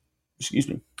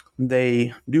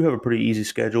they do have a pretty easy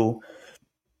schedule.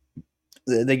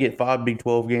 They get 5 Big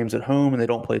 12 games at home, and they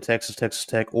don't play Texas, Texas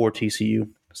Tech, or TCU.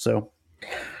 So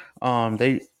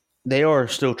they are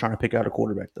still trying to pick out a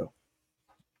quarterback though.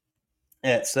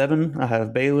 At 7, I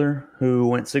have Baylor, who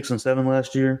went 6-7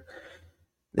 last year.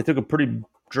 They took a pretty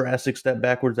drastic step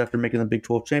backwards after making the Big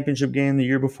 12 championship game the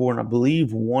year before, and I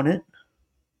believe won it.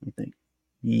 Let me think.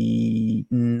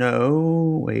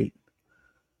 No, wait.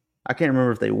 I can't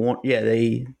remember if they won. Yeah,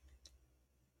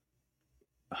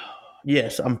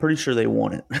 Yes, I'm pretty sure they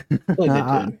won it. I feel like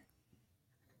they did.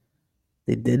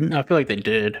 They didn't? No, I feel like they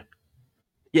did.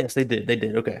 Yes, they did. They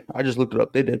did. Okay. I just looked it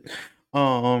up. They did.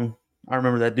 I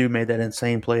remember that dude made that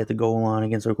insane play at the goal line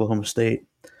against Oklahoma State.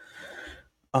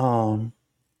 But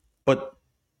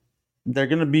they're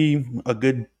going to be a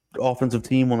good offensive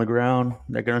team on the ground.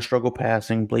 They're going to struggle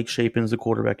passing. Blake Shapen's the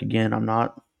quarterback again. I'm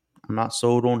not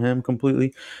sold on him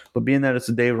completely, but being that it's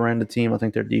a Dave Aranda team, I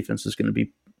think their defense is going to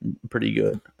be pretty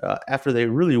good. After they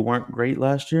really weren't great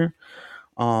last year,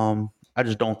 I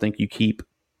just don't think you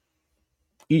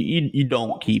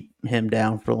don't keep him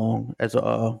down for long as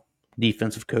a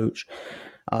defensive coach.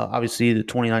 Obviously, the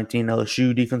 2019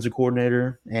 LSU defensive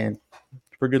coordinator, and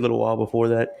for a good little while before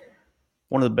that,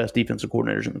 one of the best defensive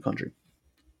coordinators in the country.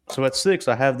 So at 6,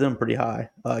 I have them pretty high.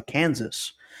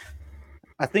 Kansas.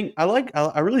 I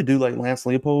really do like Lance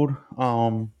Leopold.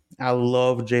 I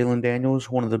love Jalen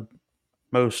Daniels, one of the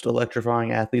most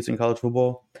electrifying athletes in college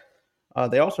football.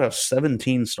 They also have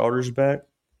 17 starters back.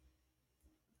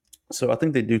 So I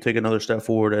think they do take another step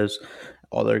forward as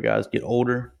all their guys get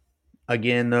older.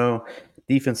 Again, though,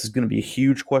 defense is going to be a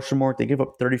huge question mark. They gave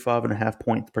up 35.5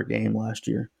 points per game last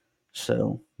year.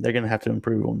 So they're going to have to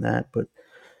improve on that. But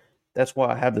that's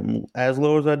why I have them as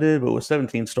low as I did. But with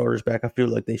 17 starters back, I feel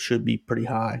like they should be pretty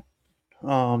high.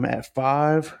 At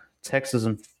 5, Texas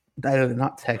and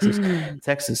not Texas,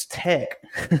 Texas Tech.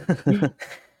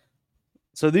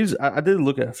 So I did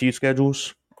look at a few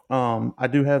schedules. I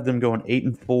do have them going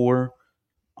 8-4.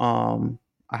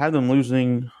 I have them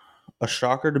losing a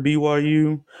shocker to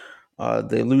BYU.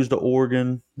 They lose to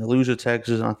Oregon. They lose to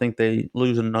Texas, and I think they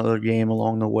lose another game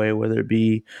along the way, whether it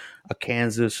be a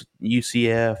Kansas,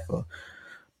 UCF,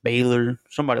 Baylor,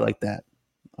 somebody like that.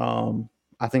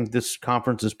 I think this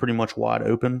conference is pretty much wide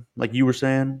open, like you were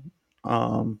saying.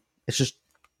 It's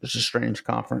a strange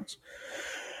conference.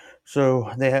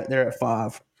 So they're at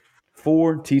 5.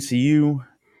 4 TCU.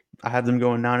 I have them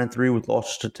going 9-3 with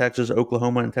losses to Texas,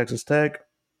 Oklahoma, and Texas Tech.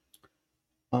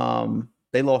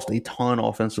 They lost a ton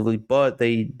offensively, but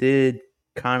they did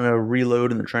kind of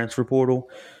reload in the transfer portal.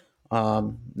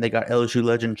 They got LSU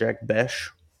legend Jack Besh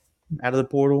out of the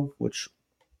portal, which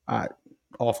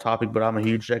off topic, but I'm a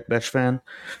huge Jack Besh fan.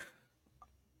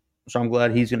 So I'm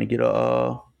glad he's going to get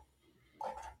a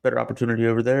better opportunity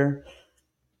over there.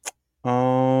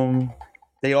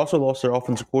 They also lost their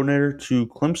offensive coordinator to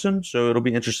Clemson, so it'll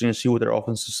be interesting to see what their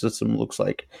offensive system looks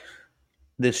like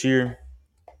this year.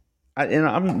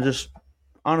 I'm just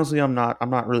honestly, I'm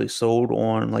not really sold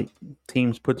on like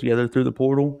teams put together through the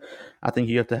portal. I think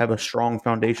you have to have a strong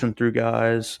foundation through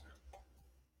guys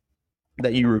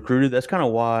that you recruited. That's kind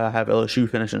of why I have LSU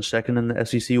finishing second in the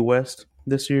SEC West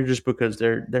this year, just because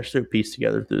they're so pieced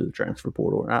together through the transfer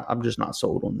portal. And I'm just not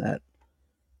sold on that.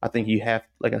 I think you have,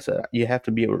 like I said, you have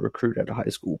to be able to recruit at a high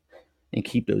school and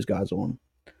keep those guys on.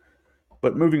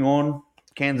 But moving on,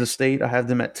 Kansas State, I have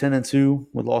them at 10-2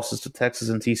 with losses to Texas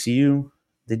and TCU.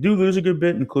 They do lose a good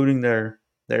bit, including their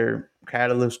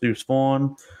catalyst Deuce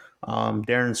Vaughn,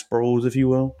 Darren Sproles, if you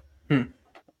will.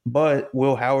 But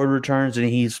Will Howard returns, and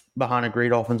he's behind a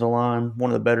great offensive line, one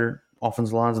of the better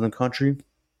offensive lines in the country.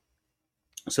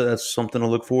 So that's something to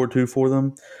look forward to for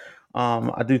them.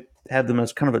 I do have them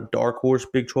as kind of a dark horse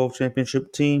Big 12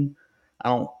 championship team.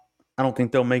 I don't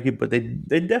think they'll make it, but they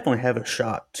definitely have a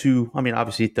shot to. I mean,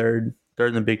 obviously third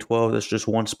in the Big 12. That's just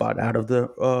one spot out of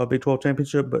the Big 12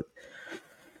 championship, but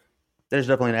there's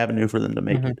definitely an avenue for them to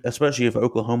make it, especially if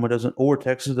Oklahoma doesn't or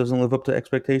Texas doesn't live up to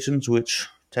expectations, which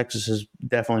Texas has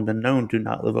definitely been known to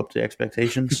not live up to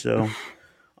expectations. So,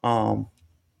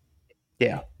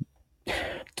 yeah.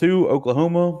 2,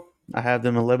 Oklahoma. I have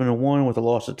them 11-1 with a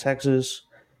loss to Texas.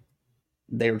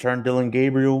 They returned Dylan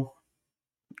Gabriel.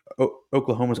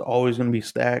 Oklahoma's always going to be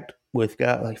stacked with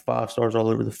got like 5 stars all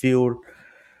over the field.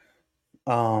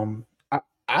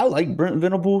 I like Brent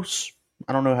Venables.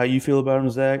 I don't know how you feel about him,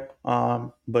 Zach,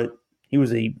 but he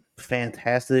was a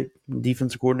fantastic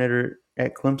defensive coordinator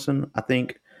at Clemson. I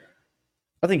think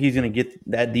he's going to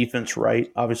get that defense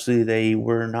right. Obviously, they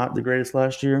were not the greatest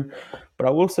last year, but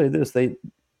I will say this: they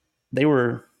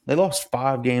lost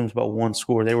 5 games by 1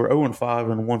 score. They were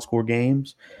 0-5 in 1-score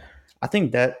games. I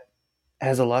think that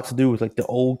has a lot to do with like the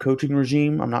old coaching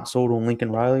regime. I'm not sold on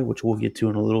Lincoln Riley, which we'll get to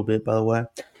in a little bit, by the way.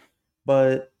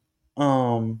 But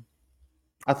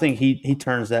I think he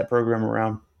turns that program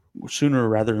around sooner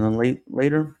rather than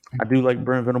later. I do like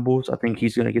Brent Venables. I think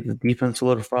he's going to get the defense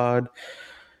solidified.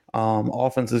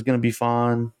 Offense is going to be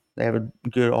fine. They have a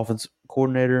good offense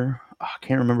coordinator. I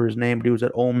can't remember his name, but he was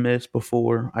at Ole Miss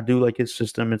before. I do like his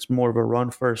system. It's more of a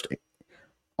run first,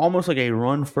 almost like a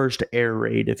run first air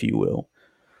raid, if you will.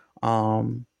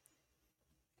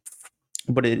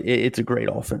 But it's a great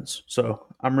offense. So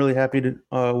I'm really happy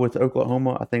with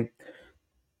Oklahoma. I think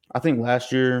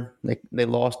last year they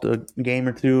lost a game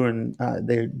or two and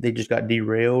they just got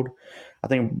derailed. I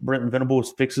think Brent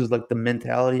Venables fixes like the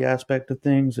mentality aspect of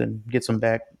things and gets them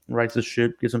back, rights the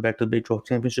ship, gets them back to the Big 12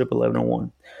 championship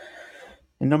 11-1.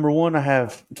 And number 1, I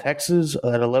have Texas at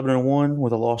 11-1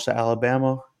 with a loss to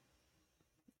Alabama.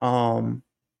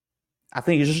 I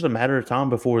think it's just a matter of time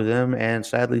before them and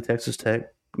sadly Texas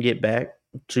Tech get back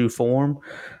to form.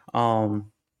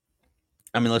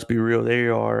 I mean, let's be real. They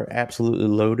are absolutely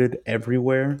loaded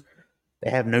everywhere. They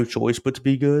have no choice but to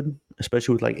be good,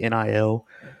 especially with like NIL.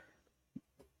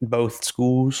 Both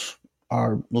schools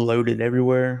are loaded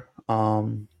everywhere.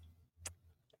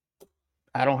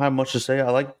 I don't have much to say.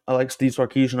 I like Steve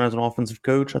Sarkisian as an offensive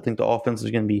coach. I think the offense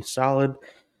is going to be solid.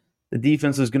 The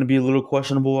defense is going to be a little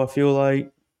questionable, I feel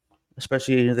like,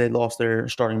 especially if they lost their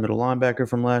starting middle linebacker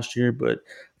from last year. But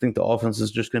I think the offense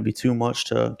is just going to be too much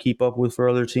to keep up with for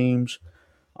other teams.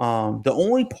 The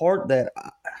only part that,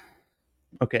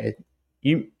 okay,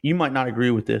 you might not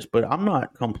agree with this, but I'm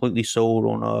not completely sold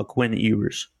on Quinn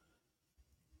Ewers.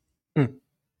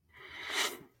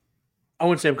 I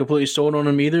wouldn't say I'm completely sold on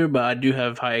him either, but I do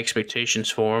have high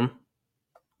expectations for him.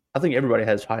 I think everybody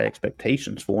has high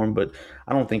expectations for him, but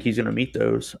I don't think he's going to meet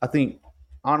those. I think,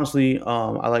 honestly,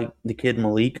 I like the kid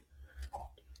Malik.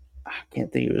 I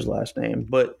can't think of his last name,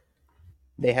 but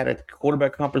they had a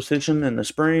quarterback competition in the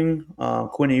spring.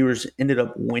 Quinn Ewers ended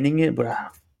up winning it, but I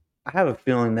have a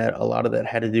feeling that a lot of that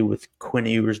had to do with Quinn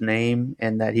Ewers' name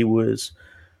and that he was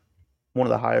one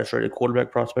of the highest rated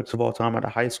quarterback prospects of all time out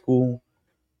of high school.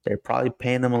 They're probably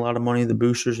paying him a lot of money. The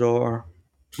boosters are.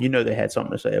 You know they had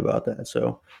something to say about that.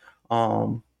 So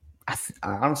I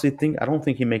I honestly I don't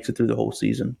think he makes it through the whole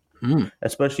season, Hmm.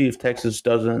 especially if Texas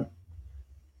doesn't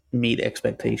meet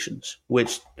expectations,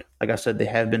 which, like I said, they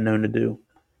have been known to do.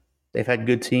 They've had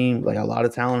good team, like a lot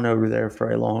of talent over there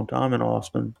for a long time in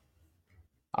Austin.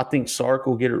 I think Sark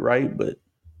will get it right, but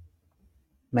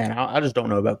man, I just don't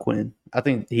know about Quinn. I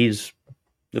think he's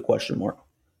the question mark.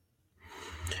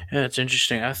 Yeah, it's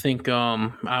interesting. I think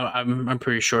I'm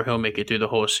pretty sure he'll make it through the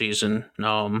whole season.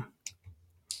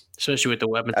 Especially with the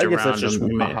weapons I guess that's around just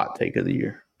him. I a mean, hot take of the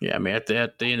year. yeah, I mean at the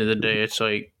end of the day, it's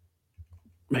like,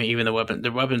 man, even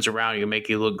the weapons around you make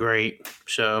you look great.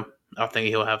 So I think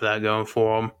he'll have that going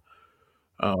for him.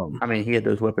 I mean, he had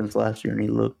those weapons last year and he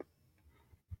looked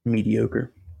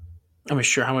mediocre. I'm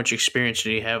sure how much experience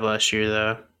did he have last year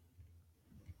though.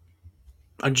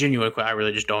 I genuinely, I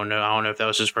really just don't know. I don't know if that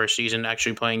was his first season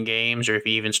actually playing games, or if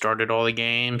he even started all the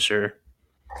games, or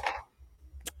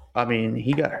I mean,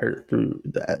 he got hurt in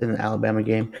the Alabama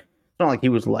game. It's not like he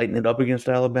was lighting it up against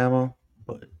Alabama,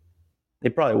 but they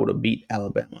probably would have beat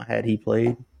Alabama had he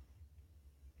played.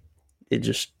 It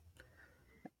just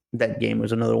that game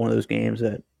was another one of those games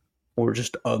that were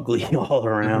just ugly all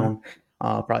around.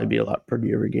 Probably be a lot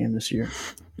prettier game this year.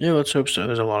 yeah, let's hope so.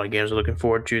 There's a lot of games I'm looking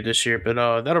forward to this year, but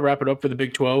that'll wrap it up for the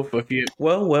Big 12. If you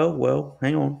Well.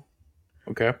 Hang on,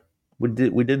 okay, we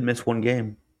did miss one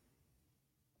game.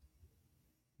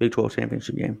 Big 12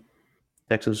 championship game.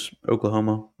 Texas,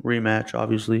 Oklahoma rematch,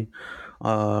 obviously.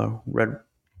 Red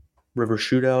River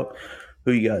shootout.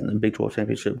 Who you got in the Big 12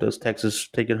 championship? Does Texas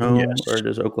take it home, yes, or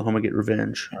does Oklahoma get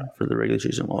revenge for the regular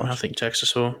season I loss? think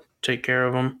Texas will take care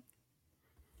of them.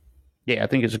 Yeah, I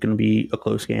think it's going to be a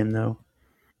close game, though.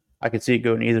 I could see it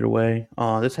going either way.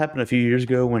 This happened a few years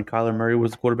ago when Kyler Murray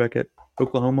was the quarterback at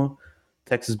Oklahoma.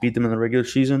 Texas beat them in the regular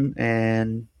season,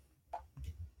 and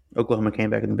Oklahoma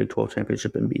came back in the Big 12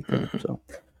 championship and beat them. So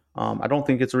I don't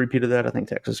think it's a repeat of that. I think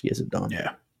Texas gets it done.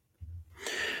 Yeah.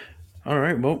 All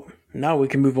right. Well, now we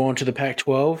can move on to the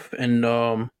Pac-12, and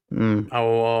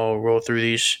I'll roll through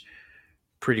these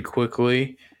pretty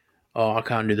quickly. I'll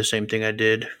kind of do the same thing I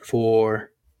did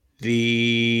for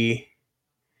the.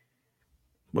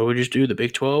 What would we just do? The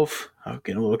Big 12? I'm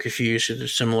getting a little confused.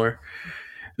 It's similar.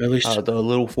 At least, The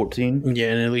Little 14,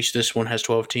 yeah, and at least this one has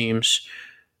 12 teams,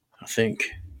 I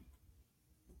think.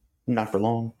 not for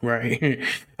long. Right.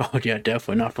 Oh, yeah,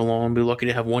 definitely not for long. Be lucky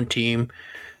to have one team.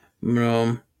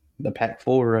 The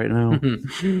Pac-4 right now.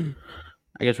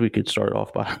 I guess we could start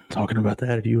off by talking about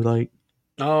that if you would like.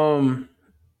 I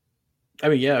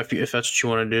mean, yeah, if that's what you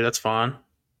want to do, that's fine.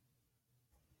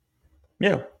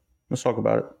 Yeah, let's talk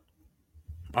about it.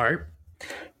 All right.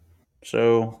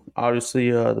 So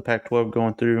obviously, the Pac-12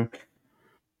 going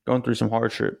through some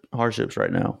hardships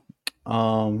right now.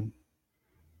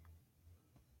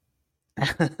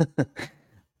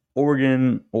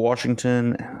 Oregon,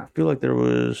 Washington. I feel like there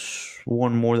was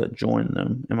one more that joined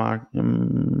them.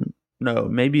 No,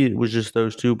 maybe it was just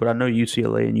those two. But I know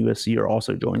UCLA and USC are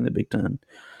also joining the Big Ten.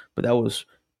 But that was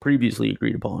previously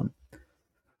agreed upon.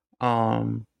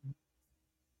 And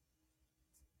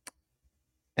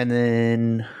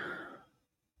then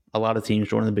a lot of teams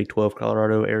joining the Big 12: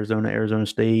 Colorado, Arizona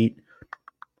State.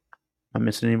 Am I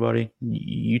missing anybody?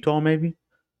 Utah, maybe?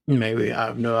 Maybe. I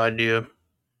have no idea.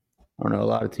 I don't know. A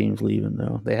lot of teams leaving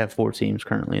though. They have 4 teams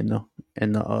currently in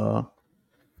the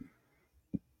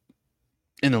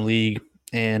league,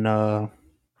 and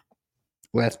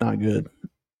that's not good.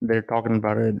 They're talking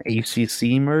about an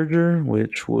ACC merger,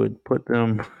 which would put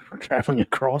them traveling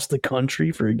across the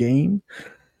country for a game.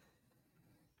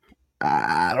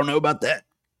 I don't know about that.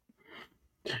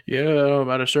 Yeah,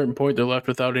 at a certain point, they're left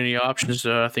without any options.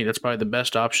 I think that's probably the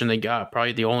best option they got.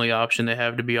 Probably the only option they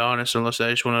have, to be honest, unless they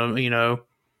just want to,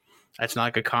 it's not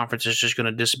like a conference is just going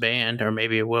to disband, or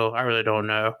maybe it will. I really don't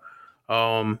know.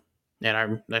 And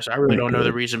I really don't know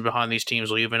the reason behind these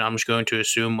teams leaving. I'm just going to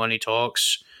assume money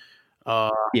talks.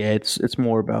 Yeah, it's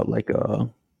more about like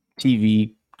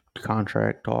TV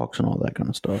contract talks and all that kind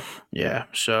of stuff. Yeah.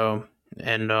 So,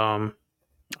 and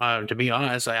to be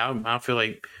honest, I feel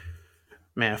like,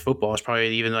 man, football is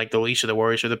probably even like the least of the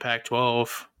worries for the Pac-12.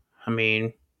 I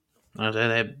mean, they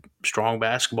have strong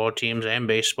basketball teams and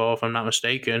baseball, if I'm not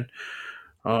mistaken.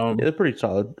 Yeah, they're pretty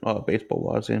solid baseball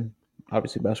wise, and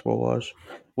obviously basketball wise,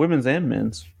 women's and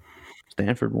men's.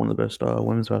 Stanford, one of the best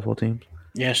women's basketball teams.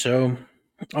 Yeah, so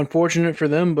unfortunate for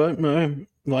them, but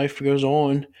life goes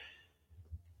on.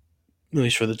 At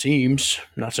least for the teams,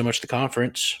 not so much the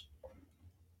conference.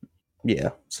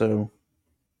 Yeah, so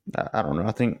I don't know.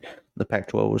 I think the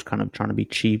Pac-12 was kind of trying to be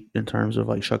cheap in terms of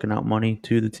like shucking out money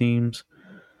to the teams.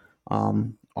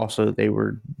 Also, they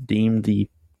were deemed the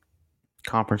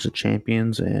Conference of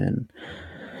Champions, and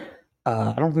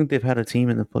I don't think they've had a team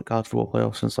in the college football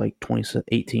playoffs since like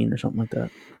 2018 or something like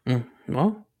that.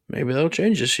 Well, maybe they'll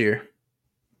change this year.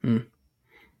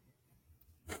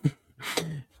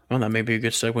 Well, that may be a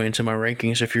good segue into my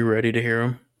rankings if you're ready to hear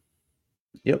them.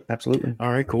 Yep, absolutely. All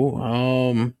right, cool.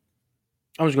 I'm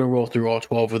just going to roll through all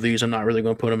 12 of these. I'm not really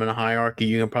going to put them in a hierarchy.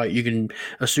 You can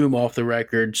assume off the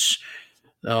records,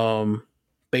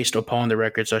 based upon the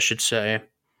records, I should say.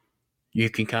 You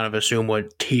can kind of assume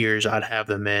what tiers I'd have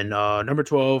them in. Number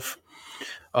 12,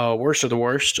 worst of the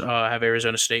worst. I have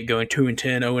Arizona State going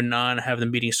 2-10, 0-9. I have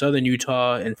them beating Southern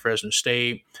Utah and Fresno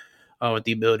State. With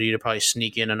the ability to probably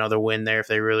sneak in another win there if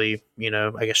they really,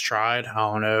 I guess tried. I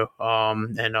don't know.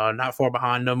 And not far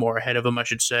behind them or ahead of them, I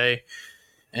should say.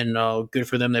 And good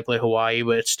for them. They play Hawaii,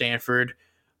 but it's Stanford.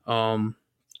 Going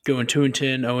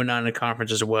 2-10, 0-9 in the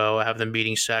conference as well. I have them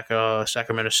beating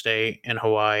Sacramento State and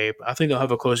Hawaii. I think they'll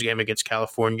have a close game against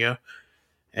California.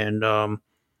 And not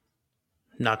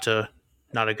a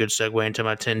good segue into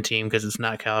my 10 team because it's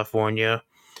not California.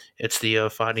 It's the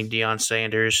Fighting Deion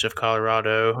Sanders of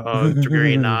Colorado.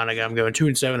 3-9. I'm going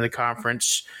 2-7 in the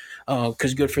conference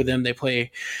because good for them. They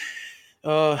play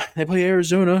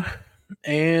Arizona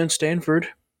and Stanford.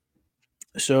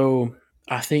 So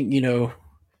I think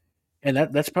and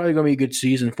that's probably going to be a good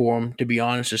season for them. To be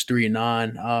honest, it's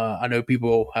 3-9. I know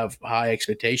people have high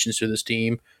expectations for this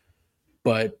team,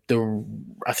 but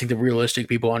I think the realistic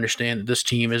people understand that this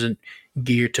team isn't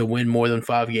geared to win more than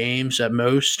 5 games at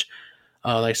most.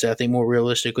 Like I said, I think more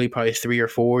realistically, probably 3 or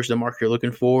 4 is the mark you're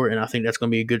looking for, and I think that's going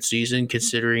to be a good season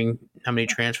considering how many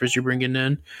transfers you're bringing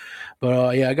in. But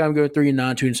I got them going 3-9,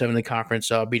 2-7 in the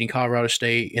conference, beating Colorado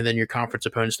State, and then your conference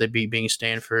opponents they beat being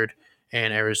Stanford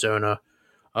and Arizona.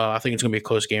 I think it's going to be a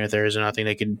close game with Arizona. I think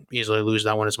they could easily lose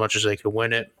that one as much as they could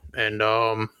win it. And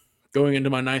going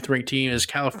into my 9th ranked team is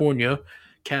California,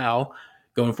 Cal.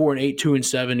 Going 4-8,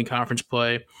 2-7 in conference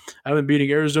play. I've been beating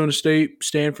Arizona State,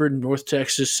 Stanford, North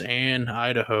Texas, and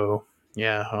Idaho.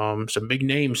 Yeah, some big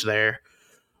names there.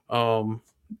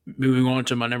 Moving on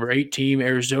to my number 8 team,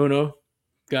 Arizona.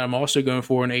 Got them also going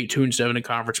 4-8, 2-7 in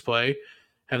conference play.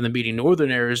 Having them beating Northern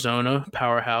Arizona,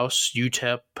 powerhouse,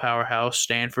 UTEP, powerhouse,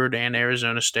 Stanford, and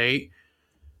Arizona State.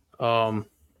 I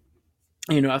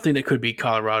think they could beat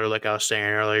Colorado, like I was saying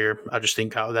earlier. I just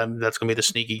think that's going to be the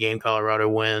sneaky game Colorado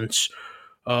wins.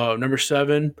 Number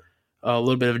 7, a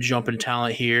little bit of a jump in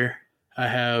talent here. I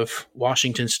have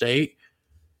Washington State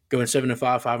going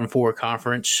 7-5, 5-4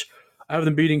 conference. I have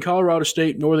them beating Colorado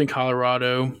State, Northern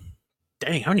Colorado.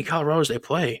 Dang, how many Colorados they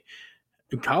play?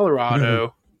 In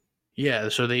Colorado, yeah.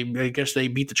 So I guess they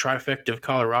beat the trifecta of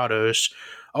Colorados.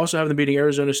 Also have them beating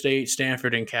Arizona State,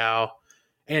 Stanford, and Cal,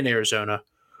 and Arizona.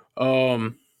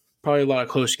 Probably a lot of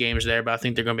close games there, but I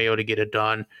think they're going to be able to get it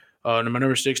done. My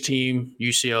number 6 team,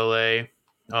 UCLA.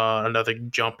 Another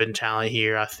jump in talent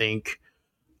here, I think.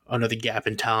 Another gap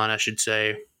in talent, I should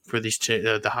say, for these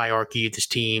the hierarchy of these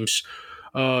teams.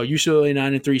 UCLA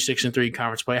 9-3, 6-3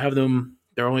 conference play. I have them.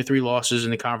 Their only 3 losses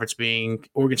in the conference being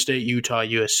Oregon State, Utah,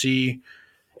 USC,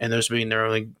 and those being their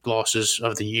only losses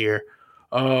of the year.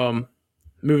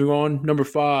 Moving on, number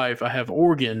 5, I have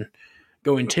Oregon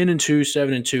going 10-2,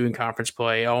 7-2 in conference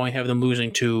play. I only have them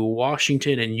losing to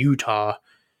Washington and Utah,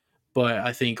 but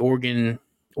I think Oregon's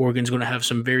going to have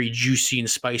some very juicy and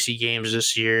spicy games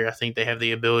this year. I think they have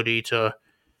the ability to,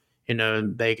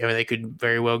 they could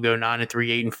very well go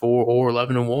 9-3, 8-4, or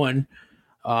 11-1.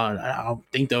 I don't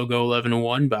think they'll go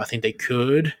 11-1, but I think they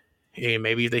could. And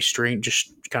maybe if they string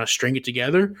it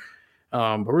together.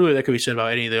 But really, that could be said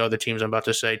about any of the other teams I'm about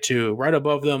to say too. Right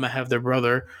above them, I have their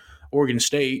brother, Oregon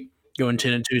State, going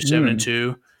 10-2,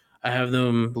 7-2. I have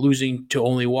them losing to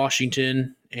only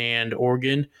Washington and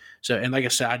Oregon. So, and like I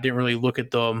said, I didn't really look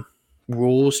at the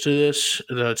rules to this,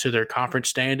 to their conference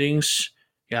standings.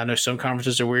 Yeah, I know some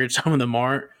conferences are weird, some of them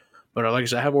aren't. But like I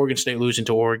said, I have Oregon State losing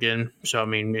to Oregon. So, I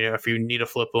mean, if you need to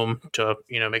flip them to,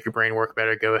 make your brain work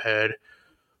better, go ahead.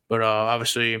 But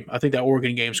obviously, I think that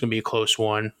Oregon game is going to be a close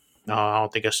one. I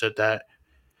don't think I said that.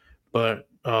 But,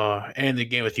 and the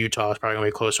game with Utah is probably going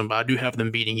to be a close one. But I do have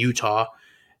them beating Utah.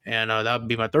 And that would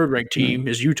be my 3rd ranked team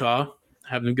is Utah.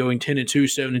 I have them going 10-2,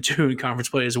 7-2 in conference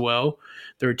play as well.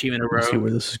 3rd team in a row. Let's see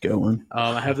where this is going.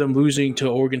 I have them losing to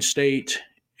Oregon State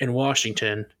and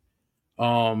Washington.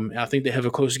 I think they have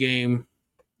a close game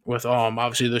with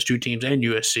obviously those 2 teams and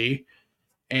USC.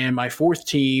 And my 4th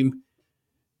team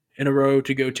in a row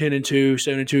to go 10-2,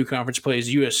 7-2 conference play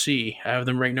is USC. I have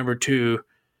them ranked number 2.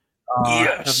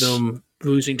 Yes. I have them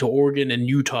losing to Oregon and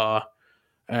Utah.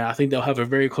 I think they'll have a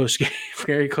very close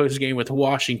game with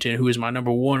Washington, who is my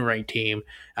number 1 ranked team.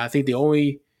 I think the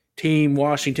only team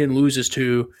Washington loses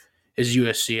to is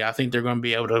USC. I think they're going to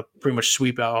be able to pretty much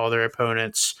sweep out all their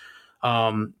opponents.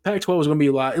 Pac-12 is going to be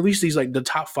a lot. At least these like the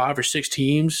top 5 or 6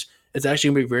 teams. It's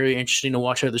actually going to be very interesting to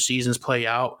watch how the seasons play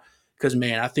out. Because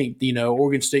man, I think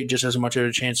Oregon State just has as much of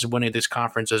a chance of winning this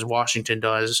conference as Washington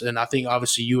does, and I think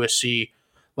obviously USC.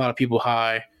 A lot of people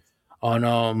high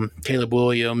on Caleb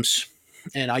Williams,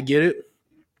 and I get it.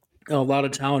 A lot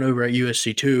of talent over at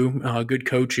USC too. Good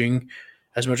coaching,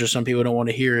 as much as some people don't want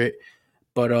to hear it.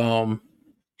 But I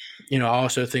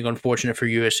also think unfortunate for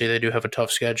USC, they do have a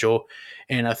tough schedule,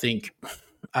 and I think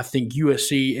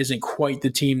USC isn't quite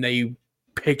the team they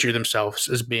picture themselves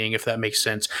as being, if that makes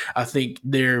sense. I think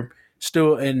they're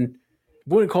still in.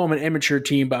 Wouldn't call them an immature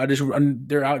team, but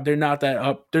they're not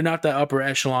that upper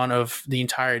echelon of the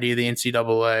entirety of the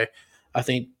NCAA. I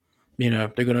think they're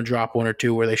going to drop 1 or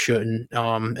 2 where they shouldn't,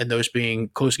 and those being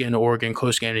close game to Oregon,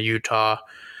 close game to Utah.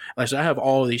 Like, so I have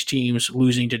all of these teams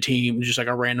losing to teams, just like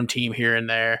a random team here and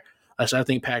there. So I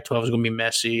think Pac-12 is going to be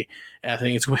messy. And I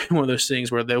think it's one of those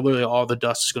things where they're literally all the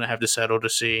dust is going to have to settle to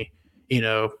see,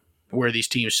 where these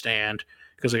teams stand.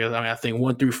 Because I think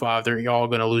 1 through 5, they're all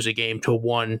going to lose a game to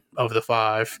one of the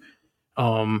 5,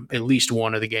 at least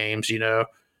one of the games.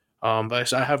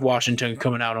 But I have Washington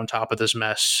coming out on top of this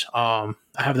mess. I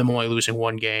have them only losing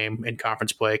 1 game in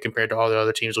conference play compared to all the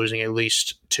other teams losing at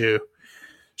least 2.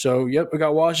 So, yep, I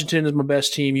got Washington as my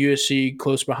best team, USC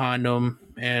close behind them,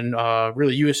 and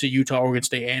really USC, Utah, Oregon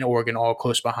State, and Oregon all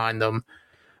close behind them.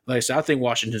 Like I said, I think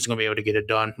Washington's going to be able to get it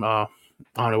done. I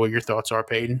don't know what your thoughts are,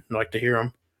 Peyton. I'd like to hear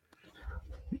them.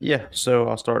 Yeah, so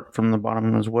I'll start from the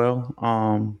bottom as well.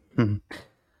 So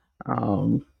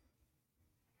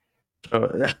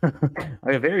a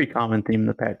very common theme in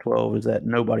the Pac-12 is that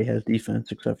nobody has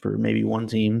defense except for maybe one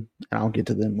team, and I'll get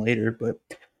to them later. But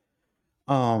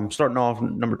starting off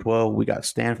number 12, we got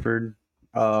Stanford.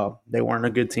 They weren't a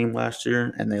good team last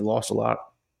year, and they lost a lot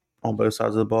on both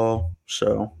sides of the ball.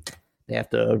 So they have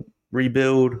to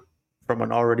rebuild from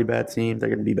an already bad team. They're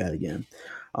going to be bad again.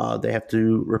 They have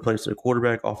to replace their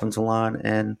quarterback, offensive line,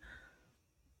 and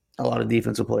a lot of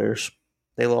defensive players.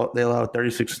 They allowed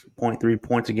 36.3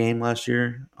 points a game last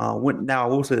year. Now, I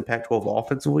will say the Pac-12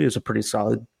 offensively is a pretty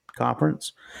solid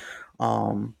conference.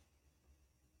 But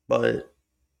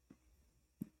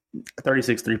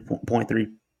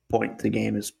 36.3 points a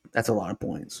game that's a lot of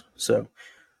points. So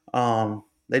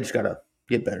they just got to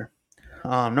get better.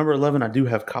 Number 11, I do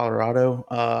have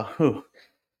Colorado.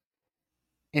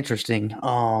 Interesting.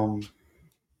 What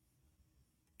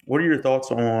are your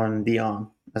thoughts on Deion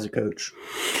as a coach?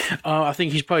 I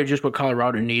think he's probably just what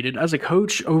Colorado needed. As a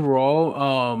coach overall,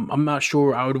 I'm not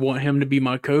sure I would want him to be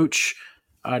my coach.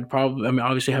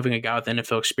 Obviously having a guy with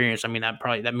NFL experience,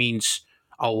 that means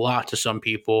a lot to some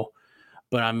people.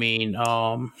 But I don't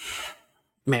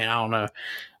know.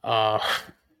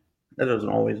 That doesn't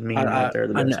always mean that they're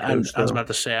the best coach. I was about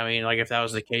to say, if that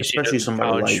was the case, especially somebody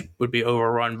college would be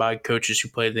overrun by coaches who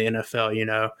played the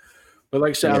NFL, But like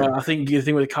I said, I think the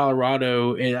thing with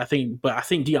Colorado, and I think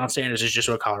Deion Sanders is just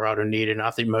what Colorado needed, and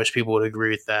I think most people would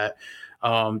agree with that.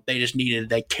 They just needed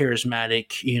that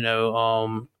charismatic,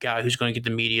 guy who's going to get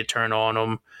the media turn on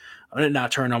them,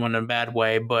 not turn on them in a bad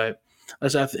way, but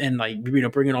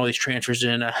bringing all these transfers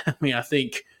in. I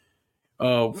think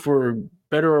for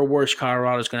better or worse,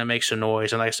 Colorado's going to make some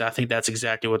noise, and like I said, I think that's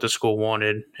exactly what the school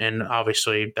wanted, and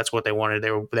obviously that's what they wanted.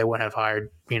 They wouldn't have hired,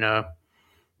 They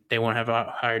wouldn't have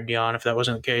hired Deion if that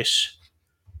wasn't the case.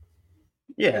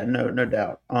 Yeah, no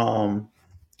doubt.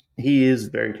 He is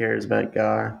a very charismatic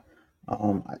guy.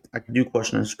 I do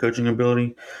question his coaching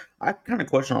ability. I kind of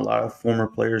question a lot of former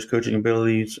players' coaching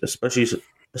abilities,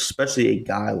 especially a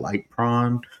guy like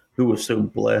Prime, who was so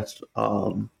blessed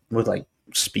with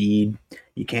speed.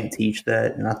 You can't teach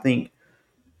that, and I think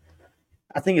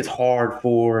it's hard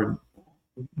for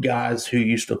guys who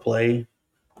used to play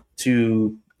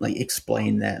to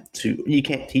explain that to. You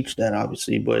can't teach that,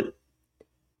 obviously, but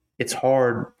it's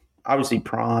hard. Obviously,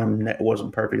 Prime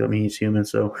wasn't perfect. He's human.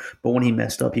 So, but when he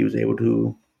messed up, he was able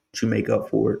to make up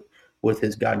for it with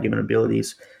his God-given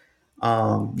abilities.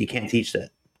 You can't teach that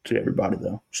to everybody,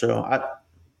 though. So I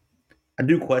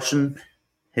do question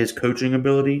his coaching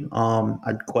ability.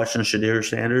 I'd question Shedeur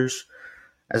Sanders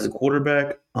as a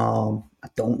quarterback. I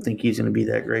don't think he's going to be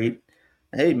that great.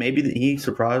 Hey, maybe he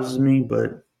surprises me,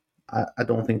 but I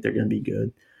don't think they're going to be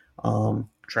good.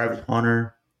 Travis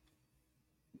Hunter.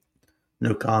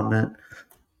 No comment.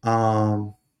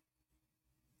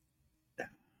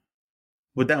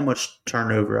 With that much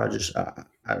turnover, I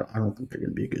don't think they're going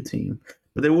to be a good team,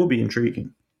 but they will be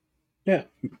intriguing. Yeah,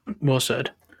 well said.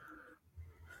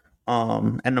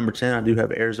 At number 10, I do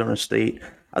have Arizona State.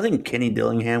 I think Kenny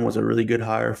Dillingham was a really good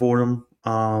hire for them.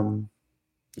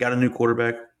 Got a new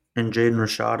quarterback in Jaden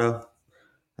Rashada.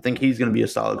 I think he's going to be a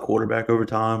solid quarterback over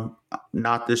time.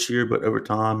 Not this year, but over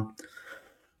time.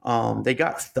 They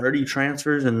got 30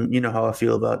 transfers, and you know how I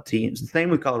feel about teams. The same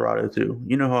with Colorado, too.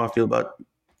 You know how I feel about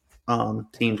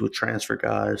teams with transfer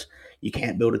guys. You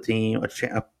can't build a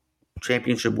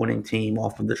championship winning team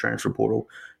off of the transfer portal.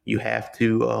 You have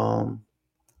to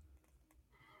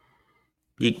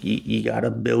you got to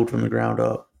build from the ground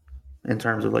up in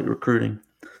terms of like recruiting.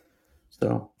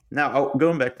 So now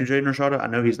going back to Jaden Rashada, I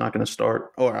know he's not going to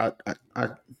start, or I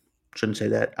shouldn't say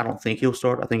that. I don't think he'll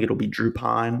start. I think it'll be Drew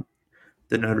Pine,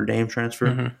 the Notre Dame transfer.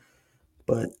 Mm-hmm.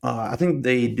 But I think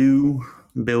they do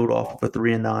build off of a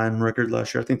 3-9 record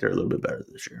last year. I think they're a little bit better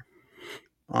this year.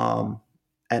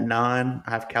 At 9, I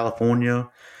have California.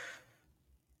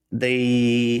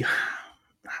 I'm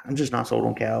just not sold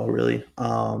on Cal, really.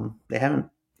 They haven't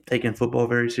taken football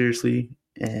very seriously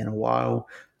in a while.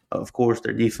 Of course,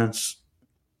 their defense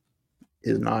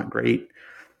is not great.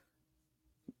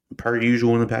 Per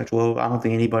usual in the Pac-12, I don't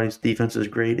think anybody's defense is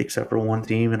great except for one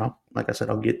team, and like I said,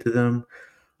 I'll get to them.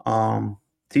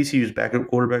 TCU's backup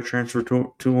quarterback transfer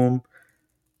to them.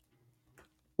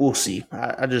 We'll see.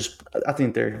 I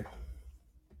think they're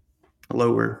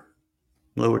lower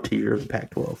tier of the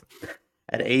Pac-12.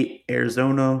 At 8,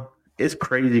 Arizona. It's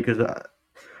crazy because a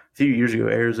few years ago,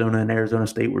 Arizona and Arizona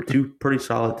State were two pretty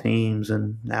solid teams,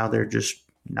 and now they're just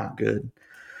not good.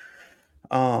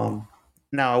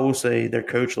 Now I will say their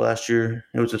coach last year,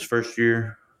 it was his first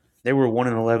year. They were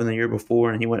 1-11 the year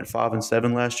before, and he went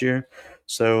 5-7 last year.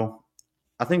 So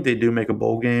I think they do make a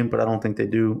bowl game, but I don't think they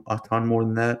do a ton more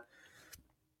than that.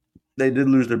 They did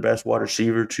lose their best wide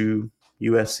receiver to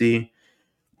USC,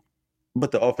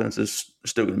 but the offense is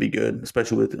still going to be good,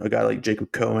 especially with a guy like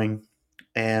Jacob Coing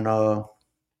and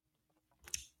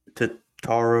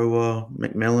Taro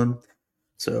McMillan.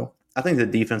 So I think the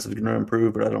defense is going to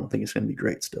improve, but I don't think it's going to be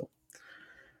great still.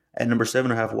 At number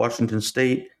 7, I have Washington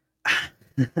State.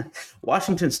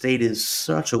 Washington State is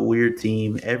such a weird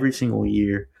team every single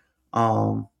year.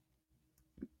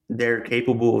 They're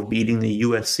capable of beating the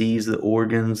USCs, the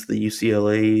Oregons, the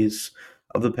UCLAs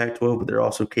of the Pac-12, but they're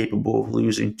also capable of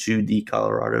losing to the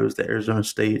Colorados, the Arizona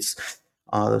States,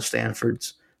 the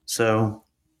Stanfords. So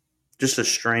just a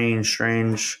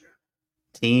strange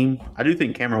team. I do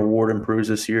think Cameron Ward improves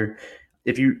this year.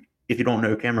 If you don't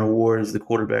know, Cameron Ward is the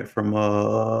quarterback from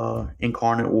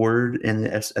Incarnate Word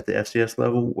at the FCS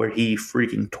level, where he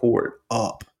freaking tore it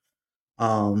up.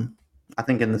 I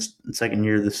think in the second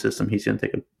year of the system, he's going to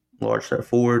take a large step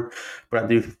forward, but I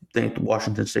do think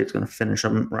Washington State's going to finish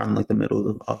around like the middle of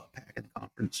the pack in the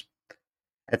conference.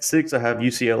 At 6, I have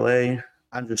UCLA.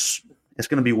 It's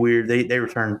going to be weird. They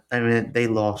returned. I mean, they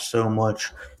lost so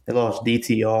much. They lost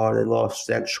DTR. They lost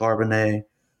Zach Charbonnet.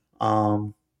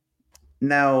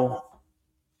 Now,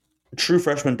 true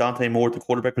freshman Dante Moore at the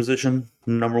quarterback position,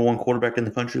 number 1 quarterback in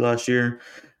the country last year.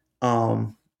 I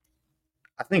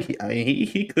think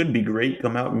he could be great,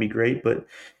 come out and be great. But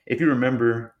if you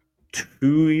remember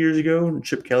 2 years ago,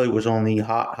 Chip Kelly was on the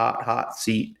hot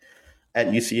seat at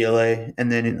UCLA.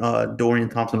 And then Dorian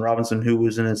Thompson-Robinson, who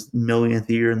was in his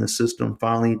millionth year in the system,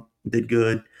 finally did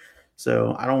good.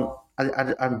 So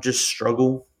I just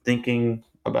struggle thinking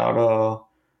about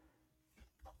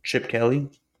Chip Kelly.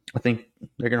 I think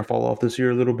they're going to fall off this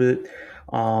year a little bit.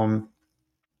 And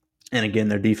again,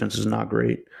 their defense is not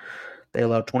great. They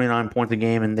allowed 29 points a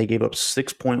game, and they gave up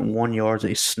 6.1 yards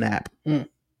a snap.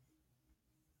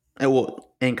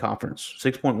 Well, in conference.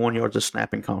 6.1 yards a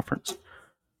snap in conference.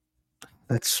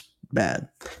 That's bad.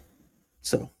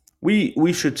 So we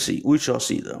shall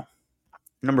see, though.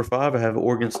 Number 5, I have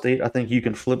Oregon State. I think you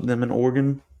can flip them in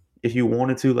Oregon if you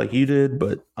wanted to, like you did,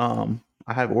 but I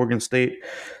have Oregon State.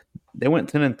 They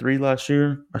went 10-3 last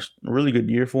year, a really good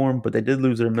year for them, but they did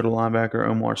lose their middle linebacker,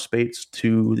 Omar Spates,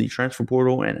 to the transfer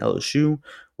portal and LSU,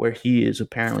 where he is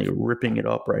apparently ripping it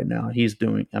up right now.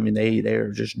 They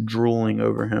are just drooling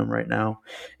over him right now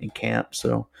in camp.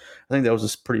 So I think that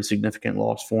was a pretty significant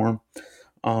loss for him.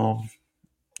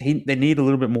 They need a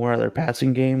little bit more out of their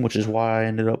passing game, which is why I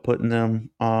ended up putting them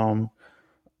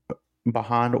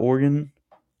behind Oregon,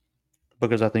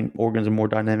 because I think Oregon's a more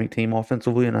dynamic team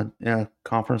offensively in a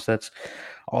conference that's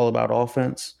all about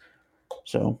offense.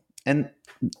 So, and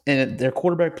their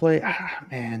quarterback play,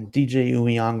 DJ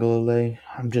Uiagalelei,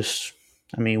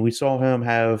 we saw him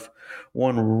have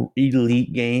one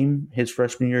elite game his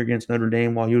freshman year against Notre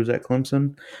Dame while he was at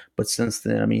Clemson. But since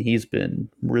then, he's been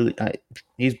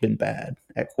bad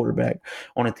at quarterback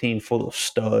on a team full of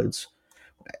studs,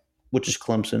 which is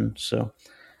Clemson. So,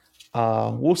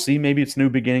 we'll see. Maybe it's new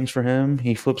beginnings for him.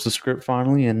 He flips the script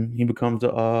finally, and he becomes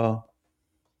a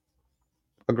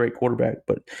a great quarterback.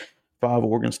 But 5,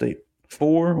 Oregon State.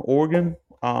 4, Oregon.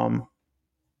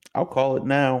 I'll call it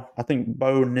now. I think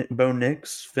Bo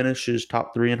Nix finishes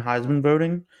top 3 in Heisman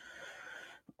voting,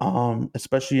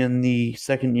 especially in the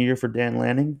second year for Dan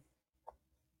Lanning.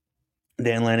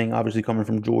 Dan Lanning, obviously coming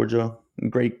from Georgia,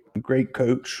 great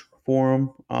coach for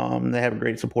them. They have a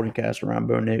great supporting cast around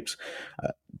Bo Nix.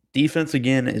 Defense,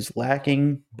 again, is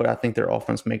lacking, but I think their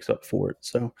offense makes up for it.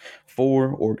 So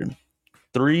 4, Oregon.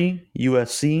 3,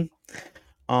 USC.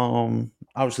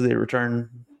 Obviously, they return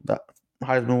the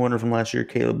Heisman winner from last year,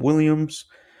 Caleb Williams.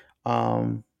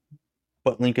 But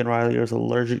Lincoln Riley is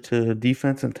allergic to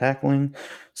defense and tackling.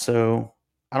 So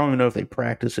I don't even know if they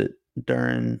practice it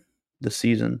during the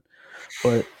season.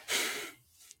 But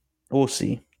we'll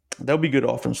see. They'll be good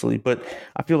offensively, but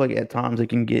I feel like at times they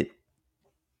can get,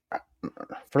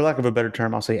 for lack of a better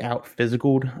term, I'll say out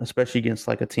physicaled, especially against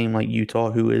like a team like Utah,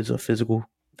 who is a physical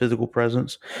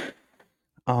presence.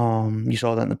 You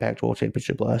saw that in the Pac-12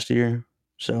 championship last year,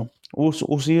 so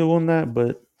we'll see on that.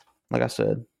 But like I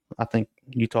said, I think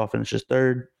Utah finishes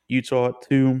 3rd. Utah at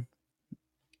 2.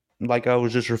 Like I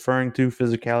was just referring to,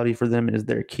 physicality for them is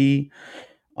their key.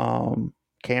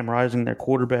 Cam Rising, their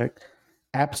quarterback,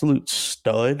 absolute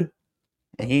stud,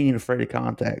 and he ain't afraid of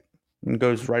contact. And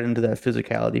goes right into that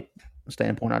physicality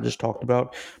standpoint I just talked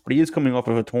about. But he is coming off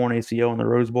of a torn ACL in the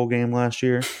Rose Bowl game last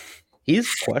year.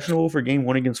 He's questionable for game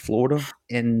 1 against Florida.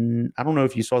 And I don't know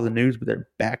if you saw the news, but their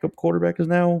backup quarterback is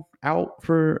now out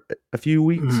for a few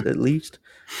weeks at least.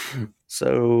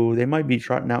 So they might be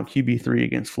trotting out QB3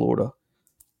 against Florida.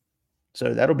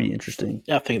 So that'll be interesting.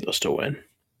 I think they'll still win.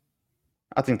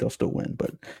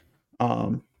 But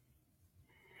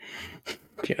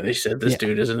yeah, they said this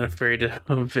dude isn't afraid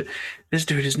of it. This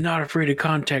dude is not afraid of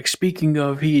contact. Speaking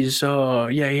of, he has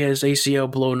ACL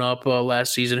blown up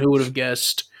last season. Who would have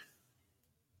guessed?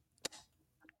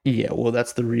 Yeah, well,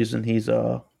 that's the reason he's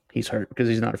hurt, because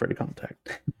he's not afraid of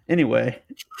contact. Anyway,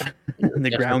 the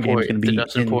ground game is going to be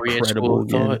incredible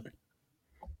again.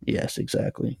 Yes,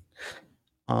 exactly.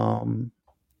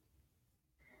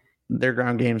 Their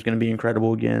ground game is going to be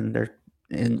incredible again. They're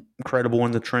incredible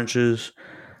in the trenches.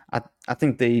 I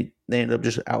think they end up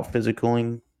just out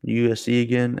physicaling USC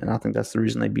again, and I think that's the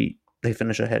reason they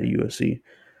finish ahead of USC.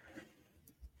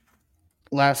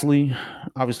 Lastly,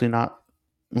 obviously not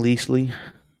leastly,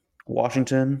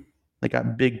 Washington. They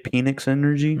got big Penix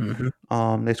energy.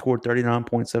 They scored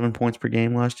 39.7 points per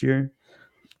game last year.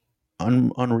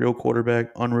 Unreal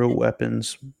quarterback, unreal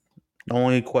weapons. The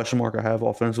only question mark I have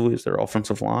offensively is their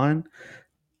offensive line.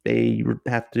 They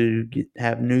have to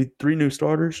have 3 new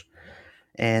starters,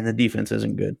 and the defense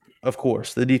isn't good. Of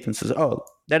course, the defense is. Oh,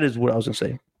 that is what I was going to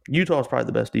say. Utah is probably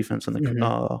the best defense in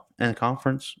the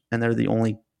conference, and they're the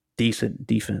only decent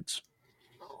defense.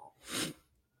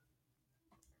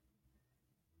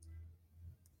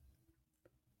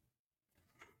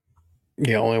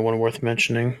 Yeah, only one worth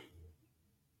mentioning.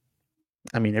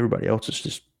 I mean, everybody else is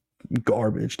just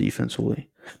garbage defensively.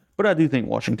 But I do think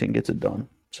Washington gets it done.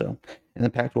 So, in the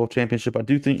Pac-12 championship, I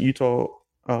do think Utah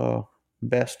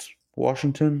best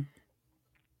Washington.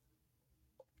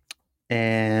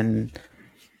 And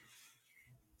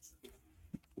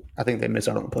I think they miss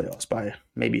out on the playoffs by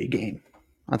maybe a game.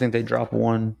 I think they drop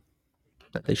one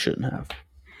that they shouldn't have.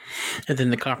 And then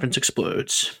the conference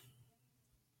explodes.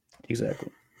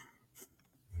 Exactly.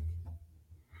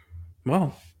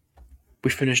 Well, we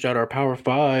finished out our Power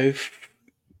 5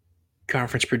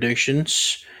 conference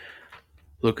predictions.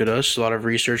 Look at us. A lot of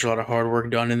research, a lot of hard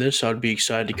work done in this. I'd be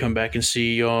excited to come back and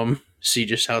see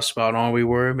just how spot on we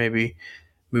were. Maybe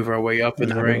move our way up in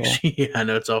the ranks. Yeah, I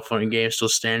know it's all fun and games. Still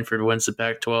Stanford wins the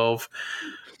Pac-12.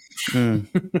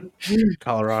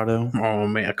 Colorado. Oh,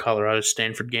 man, a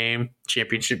Colorado-Stanford game.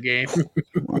 Championship game. Oh,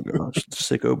 my gosh.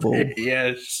 Sicko Bowl.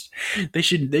 Yes.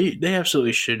 They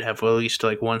absolutely should have at least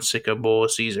like one Sicko Bowl a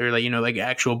season, or like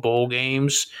actual bowl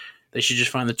games. They should just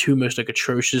find the 2 most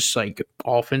atrocious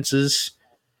offenses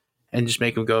and just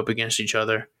make them go up against each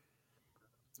other.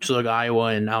 So like Iowa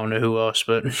and I don't know who else,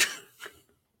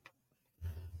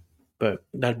 but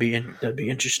that'd be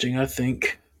interesting, I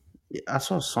think. Yeah, I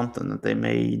saw something that they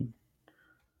made.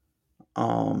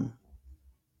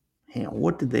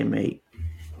 What did they make?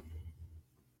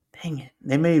 Dang it.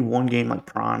 They made one game like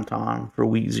prime time for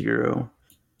week 0.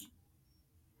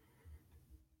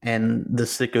 And the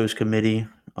Sickos committee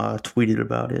tweeted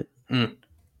about it.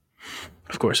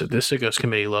 Of course, the Sickos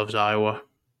committee loves Iowa.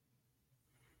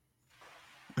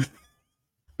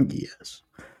 Yes.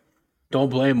 Don't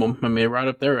blame them. I mean, right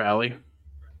up their alley.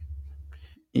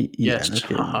 Yeah, yes. No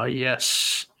kidding.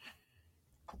 Yes.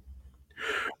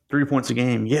 3 points a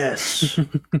game. Yes.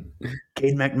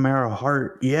 Cade McNamara,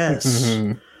 Hart. Yes.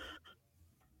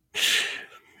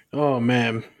 Oh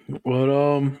man.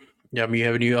 Well, yeah. I mean, you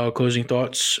have any closing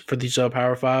thoughts for these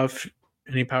Power Five?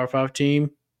 Any Power Five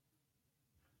team?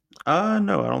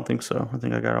 No, I don't think so. I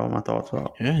think I got all my thoughts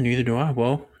out. Yeah, neither do I.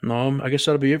 Well, I guess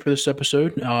that'll be it for this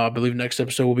episode. I believe next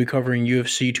episode we'll be covering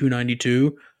UFC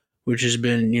 292, which has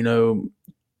been,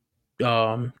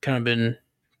 kind of been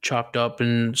chopped up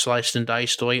and sliced and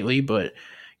diced lately, but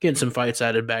getting some fights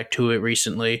added back to it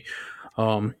recently.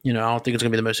 I don't think it's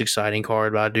gonna be the most exciting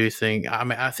card, but I do think.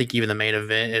 I think even the main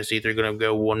event is either gonna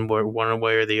go one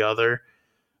way or the other.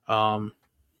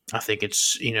 I think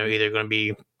it's either gonna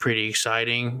be pretty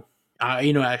exciting.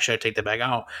 Actually, I take that back.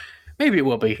 Maybe it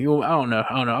will be. I don't know.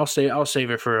 I'll save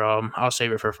it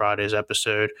for Friday's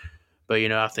episode. But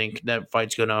I think that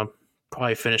fight's gonna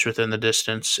probably finish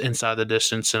inside the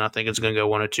distance, and I think it's gonna go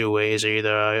one of two ways: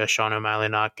 either a Sean O'Malley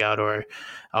knockout or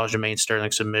Aljamain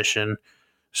Sterling submission.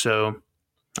 So,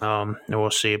 and we'll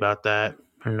see about that.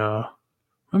 And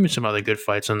some other good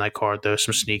fights on that card, though.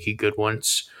 Some sneaky good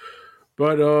ones.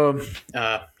 But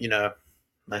like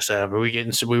I said,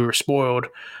 we were spoiled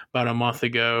about a month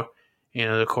ago.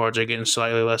 The cards are getting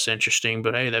slightly less interesting,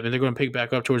 but hey, they're going to pick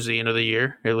back up towards the end of the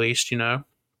year, at least.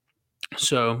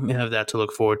 So we have that to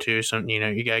look forward to. So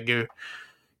you gotta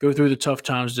go through the tough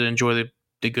times to enjoy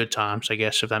the good times, I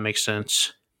guess, if that makes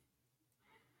sense.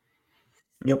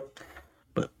 Yep.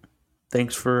 But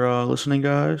thanks for listening,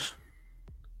 guys.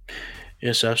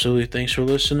 Yes, absolutely. Thanks for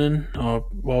listening.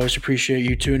 Always appreciate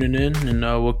you tuning in, and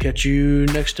we'll catch you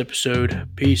next episode.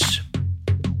 Peace.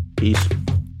 Peace.